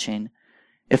are watching.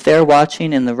 If they're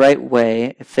watching in the right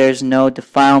way, if there's no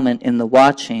defilement in the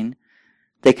watching,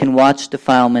 they can watch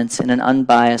defilements in an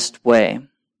unbiased way.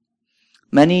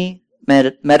 Many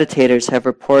meditators have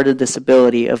reported this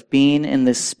ability of being in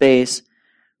this space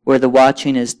where the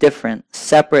watching is different,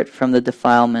 separate from the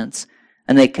defilements,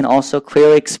 and they can also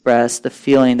clearly express the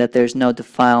feeling that there's no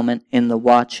defilement in the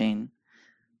watching.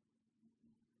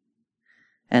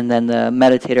 And then the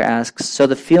meditator asks, so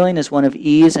the feeling is one of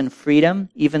ease and freedom,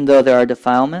 even though there are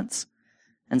defilements?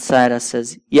 And Sayadaw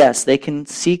says, yes, they can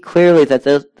see clearly that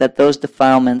those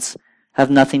defilements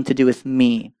have nothing to do with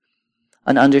me.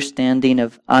 An understanding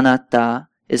of anatta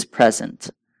is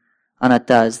present.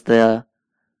 Anatta is the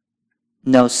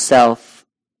no self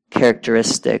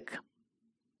characteristic.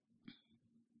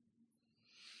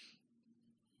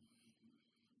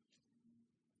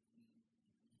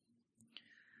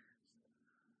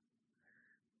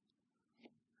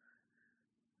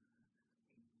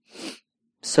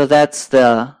 So that's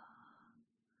the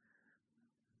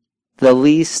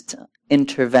least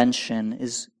intervention,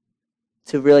 is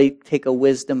to really take a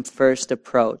wisdom first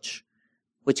approach,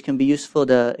 which can be useful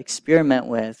to experiment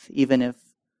with, even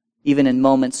in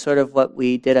moments. Sort of what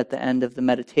we did at the end of the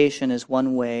meditation is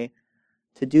one way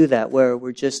to do that, where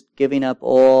we're just giving up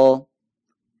all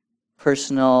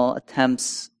personal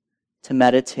attempts to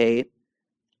meditate,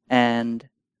 and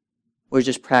we're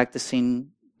just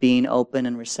practicing being open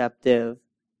and receptive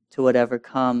to whatever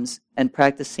comes, and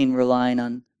practicing relying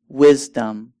on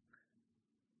wisdom,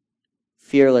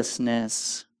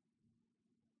 fearlessness,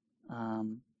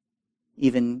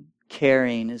 even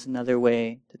caring is another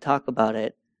way to talk about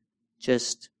it.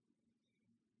 Just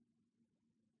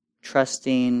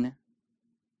trusting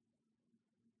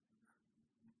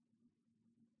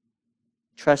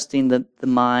that the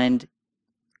mind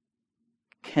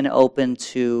can open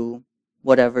to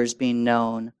whatever's being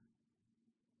known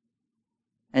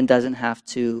and doesn't have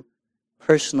to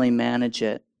personally manage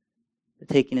it. But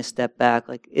taking a step back,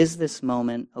 like, is this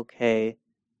moment okay?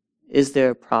 Is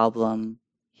there a problem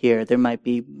here? There might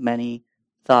be many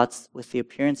thoughts with the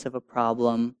appearance of a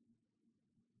problem.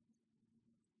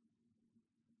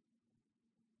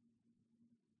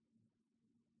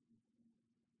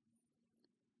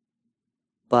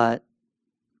 But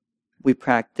we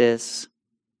practice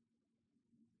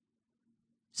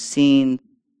seeing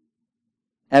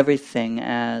everything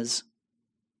as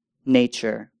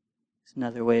nature. It's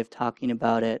another way of talking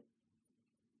about it.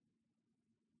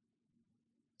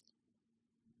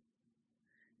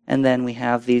 And then we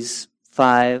have these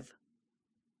 5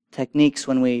 techniques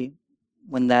when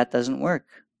that doesn't work,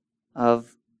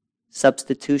 of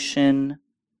substitution,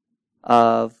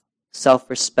 of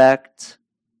self-respect.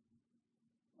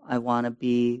 I want to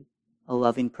be a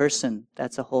loving person.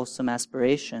 That's a wholesome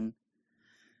aspiration.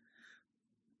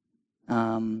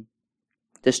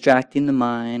 Distracting the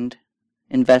mind,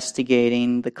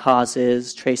 investigating the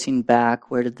causes, tracing back,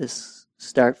 where did this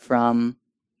start from,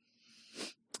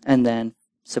 and then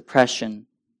suppression.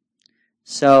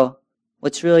 So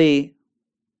what's really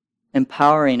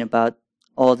empowering about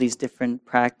all these different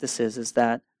practices is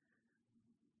that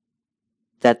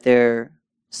they're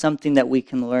something that we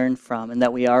can learn from and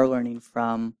that we are learning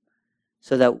from,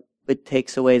 so that it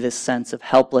takes away this sense of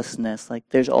helplessness. Like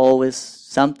there's always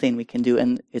something we can do,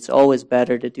 and it's always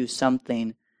better to do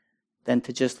something than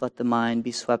to just let the mind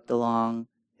be swept along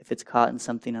if it's caught in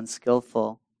something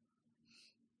unskillful.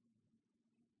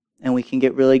 And we can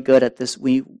get really good at this.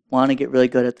 We want to get really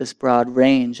good at this broad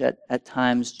range at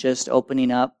times, just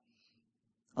opening up.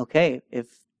 Okay, if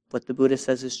what the Buddha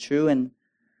says is true and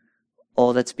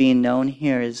all that's being known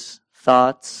here is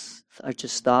thoughts are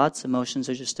just thoughts, emotions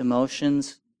are just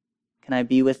emotions, can I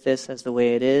be with this as the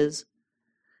way it is?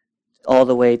 All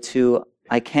the way to,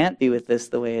 I can't be with this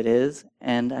the way it is,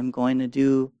 and I'm going to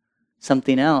do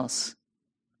something else.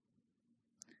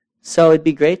 So it'd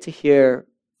be great to hear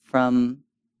from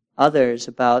others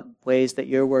about ways that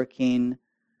you're working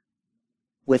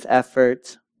with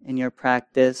effort in your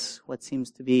practice, what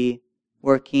seems to be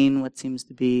working, what seems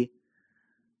to be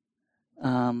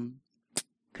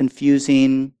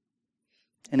confusing,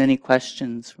 and any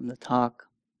questions from the talk.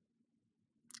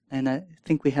 And I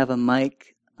think we have a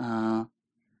mic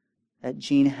that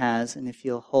Jean has, and if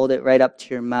you'll hold it right up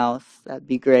to your mouth, that'd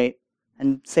be great.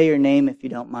 And say your name if you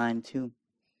don't mind, too.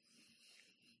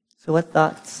 So what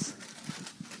thoughts?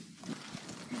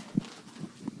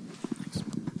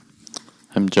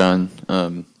 I'm John.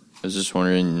 I was just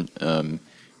wondering,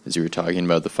 as you were talking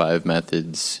about the 5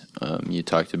 methods, you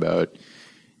talked about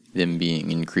them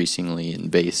being increasingly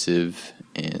invasive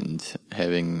and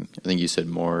having, I think you said,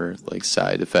 more like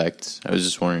side effects. I was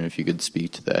just wondering if you could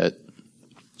speak to that.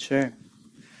 Sure.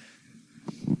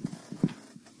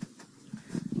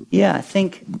 Yeah, I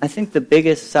think the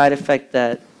biggest side effect,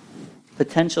 that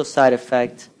potential side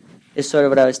effect, is sort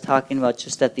of what I was talking about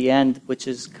just at the end, which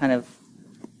is kind of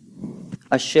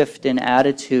a shift in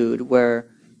attitude where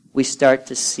we start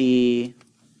to see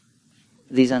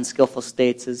these unskillful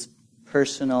states as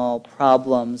personal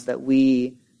problems that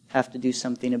we have to do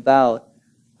something about.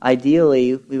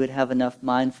 Ideally, we would have enough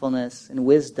mindfulness and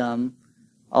wisdom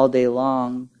all day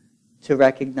long to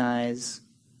recognize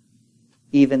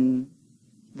even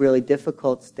really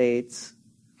difficult states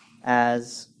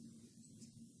as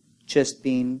just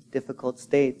being difficult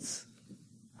states.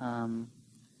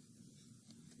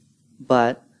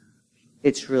 But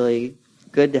it's really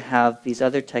good to have these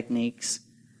other techniques.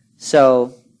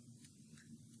 So,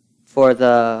 for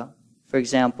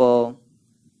example,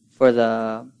 for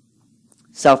the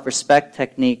self-respect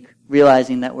technique,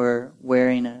 realizing that we're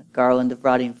wearing a garland of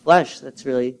rotting flesh, that's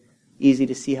really easy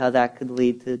to see how that could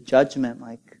lead to judgment.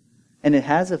 And it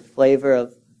has a flavor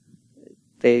of,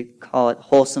 they call it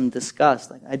wholesome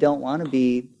disgust. Like, I don't want to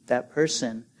be that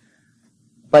person.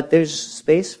 But there's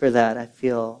space for that, I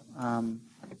feel.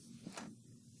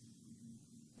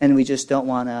 And we just don't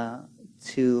want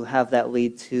to have that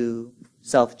lead to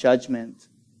self-judgment.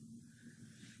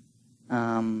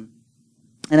 And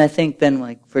I think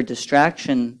then, for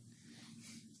distraction,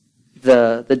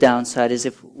 the downside is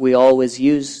if we always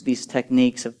use these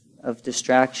techniques of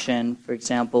distraction, for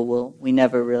example, we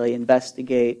never really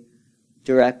investigate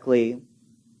directly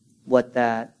what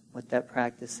that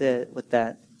practice is, what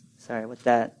that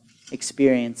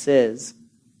experience is.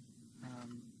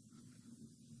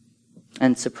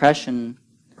 And suppression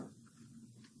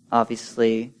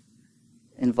obviously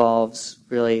involves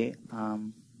really,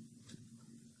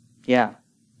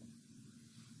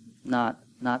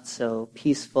 not so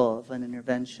peaceful of an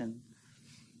intervention.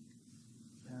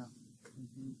 Yeah.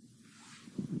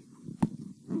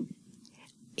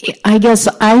 I guess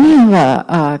I have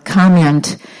a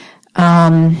comment.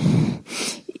 I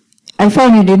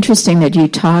find it interesting that you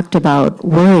talked about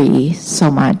worry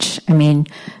so much. I mean,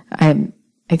 I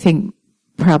think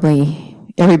probably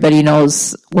everybody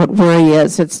knows what worry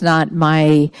is. It's not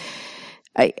I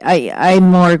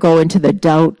more go into the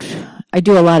doubt. I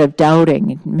do a lot of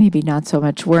doubting, maybe not so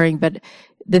much worrying, but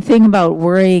the thing about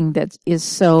worrying that is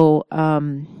so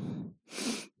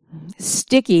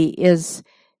sticky is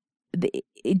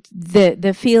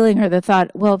the feeling or the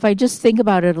thought, well, if I just think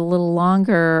about it a little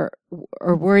longer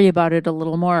or worry about it a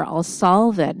little more, I'll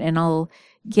solve it and I'll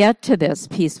get to this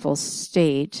peaceful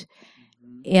state.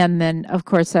 And then, of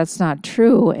course, that's not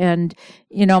true. And,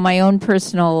 my own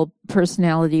personal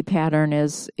personality pattern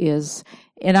is,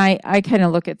 and I kind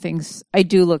of look at things, I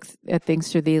do look at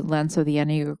things through the lens of the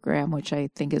Enneagram, which I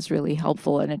think is really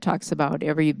helpful. And it talks about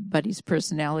everybody's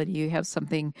personality. You have some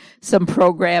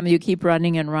program, you keep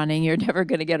running and running, you're never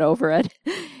going to get over it.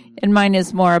 And mine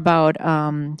is more about,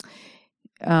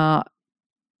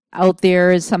 out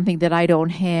there is something that I don't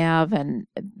have and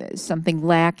something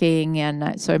lacking.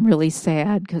 And so I'm really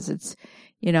sad because it's,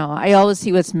 I always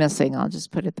see what's missing. I'll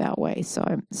just put it that way. So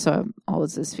I'm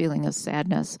always this feeling of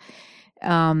sadness.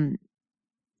 So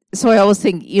I always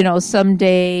think,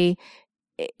 someday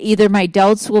either my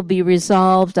doubts will be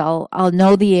resolved, I'll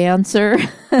know the answer,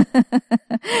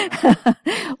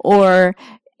 or,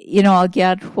 I'll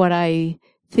get what I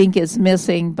think is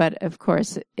missing, but of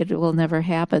course it will never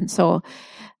happen. So,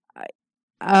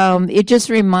 it just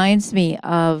reminds me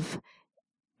of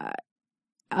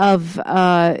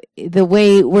the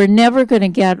way we're never going to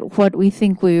get what we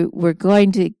think we're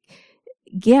going to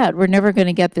get. We're never going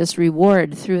to get this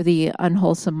reward through the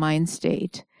unwholesome mind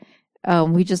state.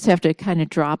 We just have to kind of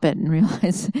drop it and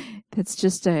realize that's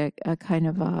just a kind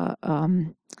of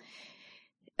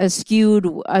a skewed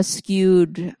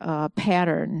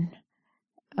pattern,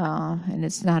 and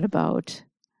it's not about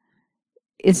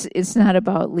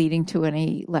leading to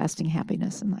any lasting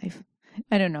happiness in life.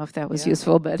 I don't know if that was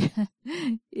useful, but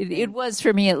it was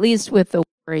for me, at least with the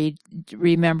worry,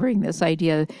 remembering this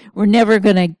idea. We're never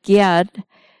going to get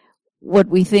what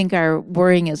we think our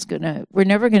worrying is we're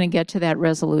never going to get to that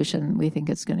resolution we think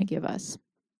it's going to give us.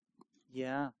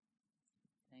 Yeah.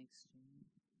 Thanks.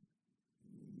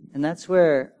 And that's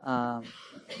where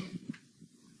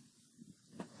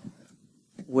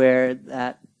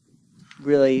that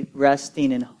really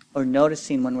resting in or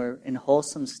noticing when we're in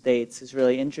wholesome states is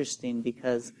really interesting,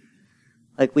 because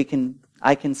like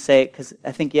I can say, because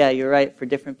I think, you're right, for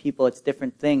different people it's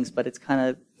different things, but it's kind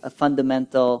of a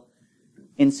fundamental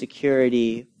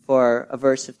insecurity. For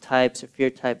aversive types or fear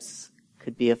types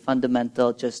could be a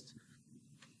fundamental just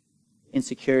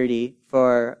insecurity.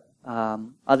 For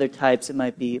other types it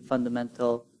might be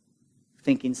fundamental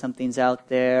thinking something's out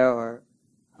there, or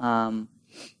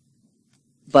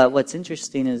but what's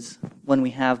interesting is when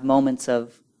we have moments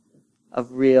of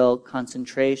real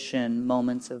concentration,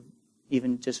 moments of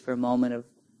even just for a moment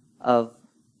of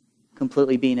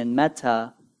completely being in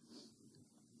metta,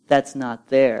 that's not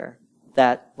there.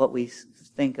 That what we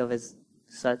think of as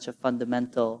such a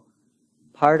fundamental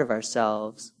part of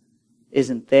ourselves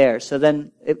isn't there. So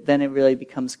then it really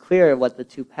becomes clear what the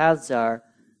two paths are.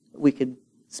 We could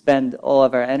spend all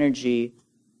of our energy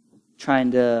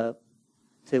trying to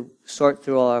sort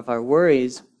through all of our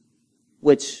worries,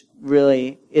 which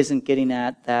really isn't getting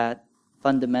at that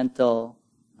fundamental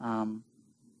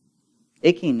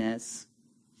ickiness,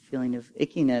 feeling of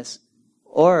ickiness,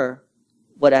 or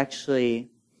what actually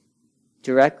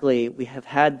directly, we have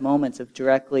had moments of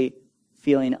directly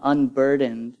feeling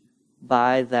unburdened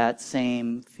by that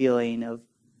same feeling of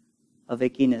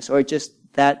ickiness, or just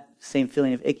that same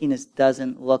feeling of ickiness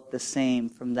doesn't look the same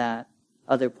from that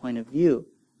other point of view.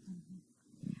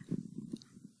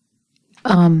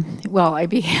 Well,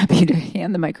 I'd be happy to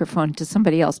hand the microphone to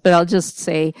somebody else, but I'll just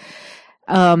say,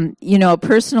 a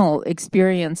personal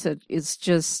experience that is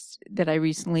just that I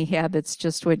recently had that's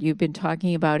just what you've been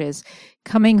talking about is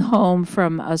coming home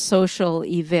from a social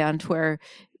event where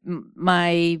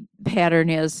my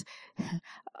pattern is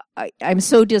I'm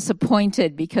so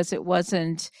disappointed because it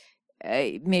wasn't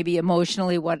maybe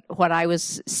emotionally what I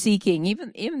was seeking,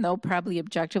 even though probably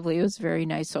objectively it was a very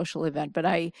nice social event. But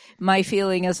my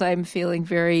feeling is I'm feeling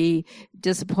very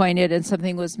disappointed and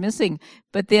something was missing.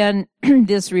 But then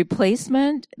this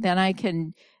replacement, then I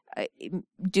can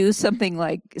do something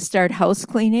like start house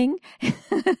cleaning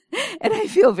and I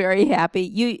feel very happy.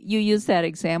 You use that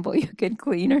example. You can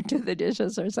clean or do the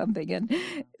dishes or something and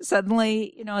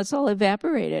suddenly, it's all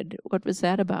evaporated. What was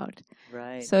that about?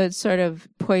 Right. So it sort of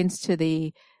points to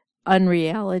the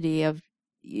unreality of,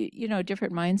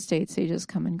 different mind states. They just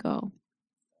come and go.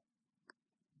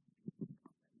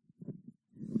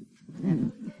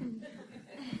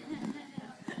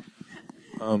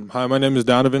 Hi, my name is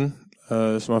Donovan.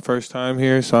 This is my first time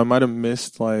here, so I might have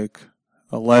missed like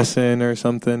a lesson or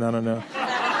something. I don't know.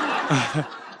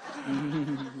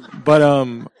 But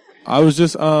I was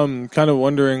just kind of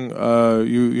wondering.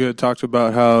 You had talked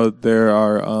about how there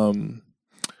are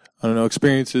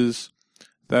experiences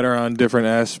that are on different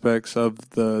aspects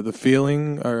of the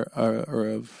feeling or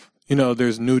of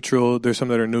there's neutral. There's some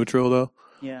that are neutral though.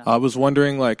 Yeah. I was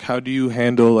wondering like how do you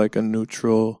handle like a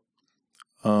neutral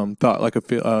thought, like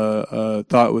a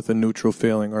thought with a neutral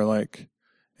feeling, or like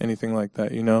anything like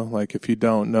that, you know? Like if you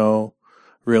don't know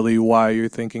really why you're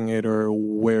thinking it or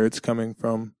where it's coming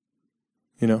from,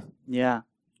 you know? Yeah.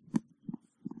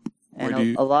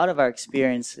 And a lot of our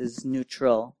experience is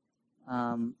neutral.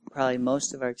 Probably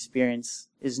most of our experience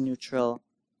is neutral.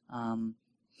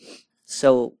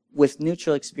 So with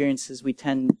neutral experiences, we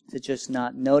tend to just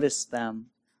not notice them.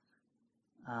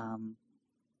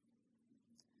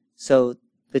 So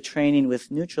the training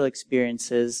with neutral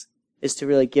experiences is to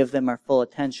really give them our full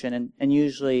attention. And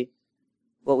usually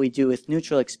what we do with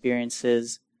neutral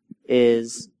experiences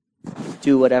is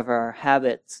do whatever our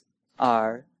habits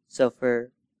are. So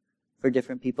for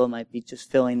different people, it might be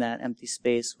just filling that empty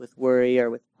space with worry or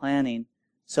with planning.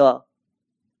 So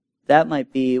that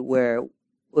might be where,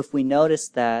 if we notice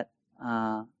that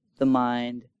the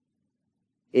mind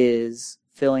is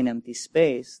filling empty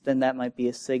space, then that might be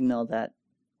a signal that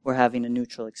we're having a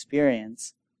neutral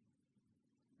experience.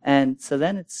 And so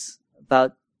then it's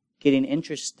about getting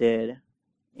interested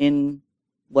in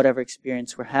whatever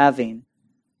experience we're having,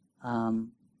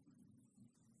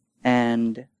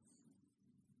 and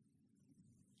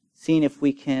seeing if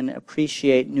we can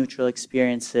appreciate neutral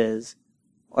experiences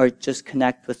or just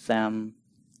connect with them.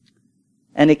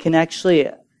 And it can actually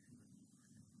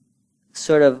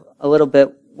sort of a little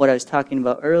bit what I was talking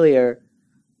about earlier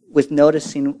with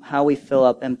noticing how we fill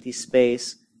up empty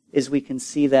space is we can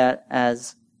see that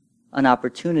as an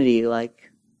opportunity,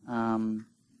 like I'm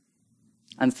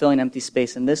filling empty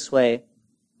space in this way,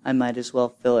 I might as well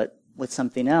fill it with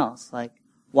something else. Like,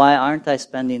 why aren't I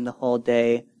spending the whole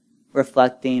day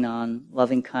reflecting on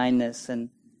loving kindness and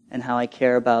how I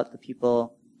care about the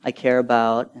people I care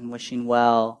about and wishing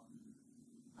well?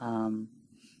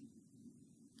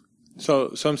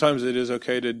 So sometimes it is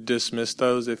okay to dismiss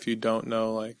those if you don't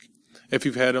know, like, if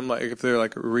you've had them, like, if they're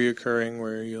like reoccurring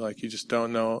where you just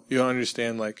don't know, you don't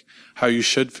understand like how you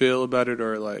should feel about it,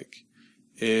 or like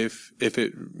if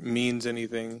it means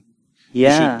anything.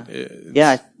 Yeah.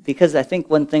 Because I think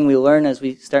one thing we learn as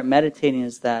we start meditating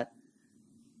is that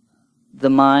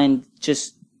the mind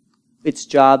just, its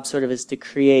job sort of is to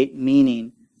create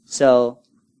meaning. So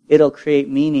it'll create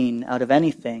meaning out of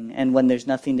anything. And when there's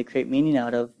nothing to create meaning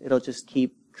out of, it'll just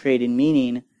keep creating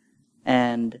meaning.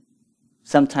 And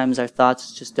sometimes our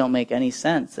thoughts just don't make any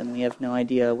sense and we have no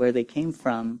idea where they came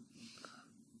from.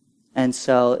 And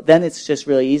so then it's just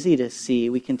really easy to see.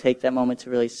 We can take that moment to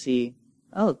really see,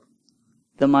 oh,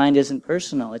 the mind isn't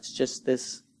personal. It's just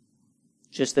this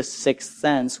sixth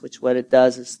sense, which what it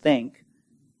does is think.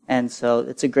 And so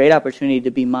it's a great opportunity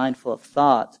to be mindful of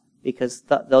thought, because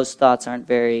those thoughts aren't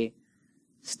very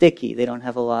sticky. They don't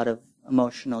have a lot of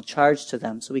emotional charge to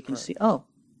them. So we can see, oh,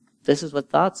 this is what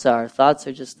thoughts are. Thoughts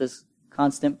are just this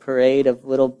constant parade of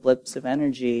little blips of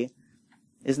energy.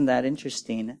 Isn't that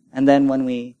interesting? And then when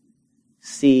we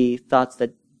see thoughts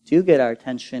that do get our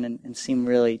attention and seem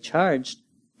really charged,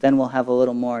 then we'll have a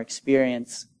little more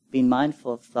experience being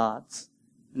mindful of thoughts.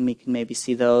 And we can maybe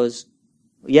see those,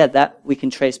 that we can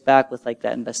trace back with like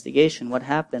that investigation. What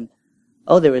happened?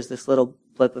 Oh, there was this little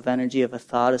blip of energy of a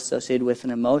thought associated with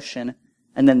an emotion,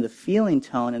 and then the feeling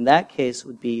tone in that case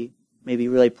would be maybe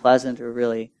really pleasant or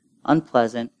really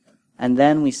unpleasant. And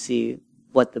then we see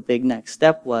what the big next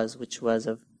step was, which was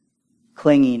of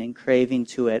clinging and craving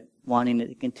to it, wanting it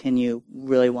to continue,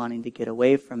 really wanting to get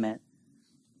away from it.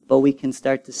 But we can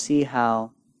start to see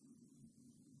how,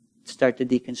 start to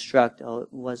deconstruct, oh,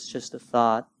 it was just a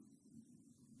thought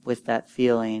with that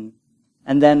feeling.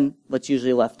 And then what's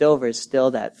usually left over is still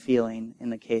that feeling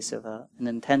in the case of an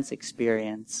intense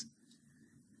experience.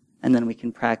 And then we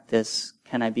can practice,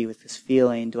 can I be with this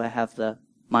feeling? Do I have the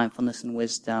mindfulness and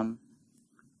wisdom?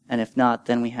 And if not,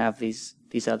 then we have these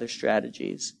other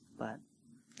strategies. But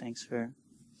thanks for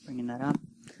bringing that up.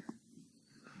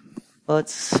 Well,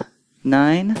 it's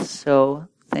 9, so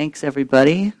thanks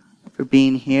everybody for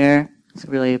being here. It's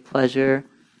really a pleasure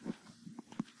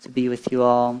to be with you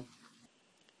all.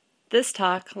 This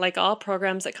talk, like all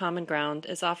programs at Common Ground,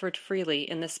 is offered freely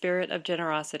in the spirit of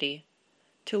generosity.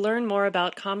 To learn more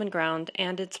about Common Ground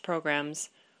and its programs,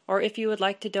 or if you would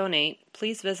like to donate,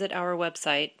 please visit our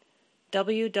website,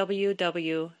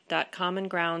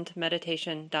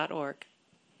 www.commongroundmeditation.org.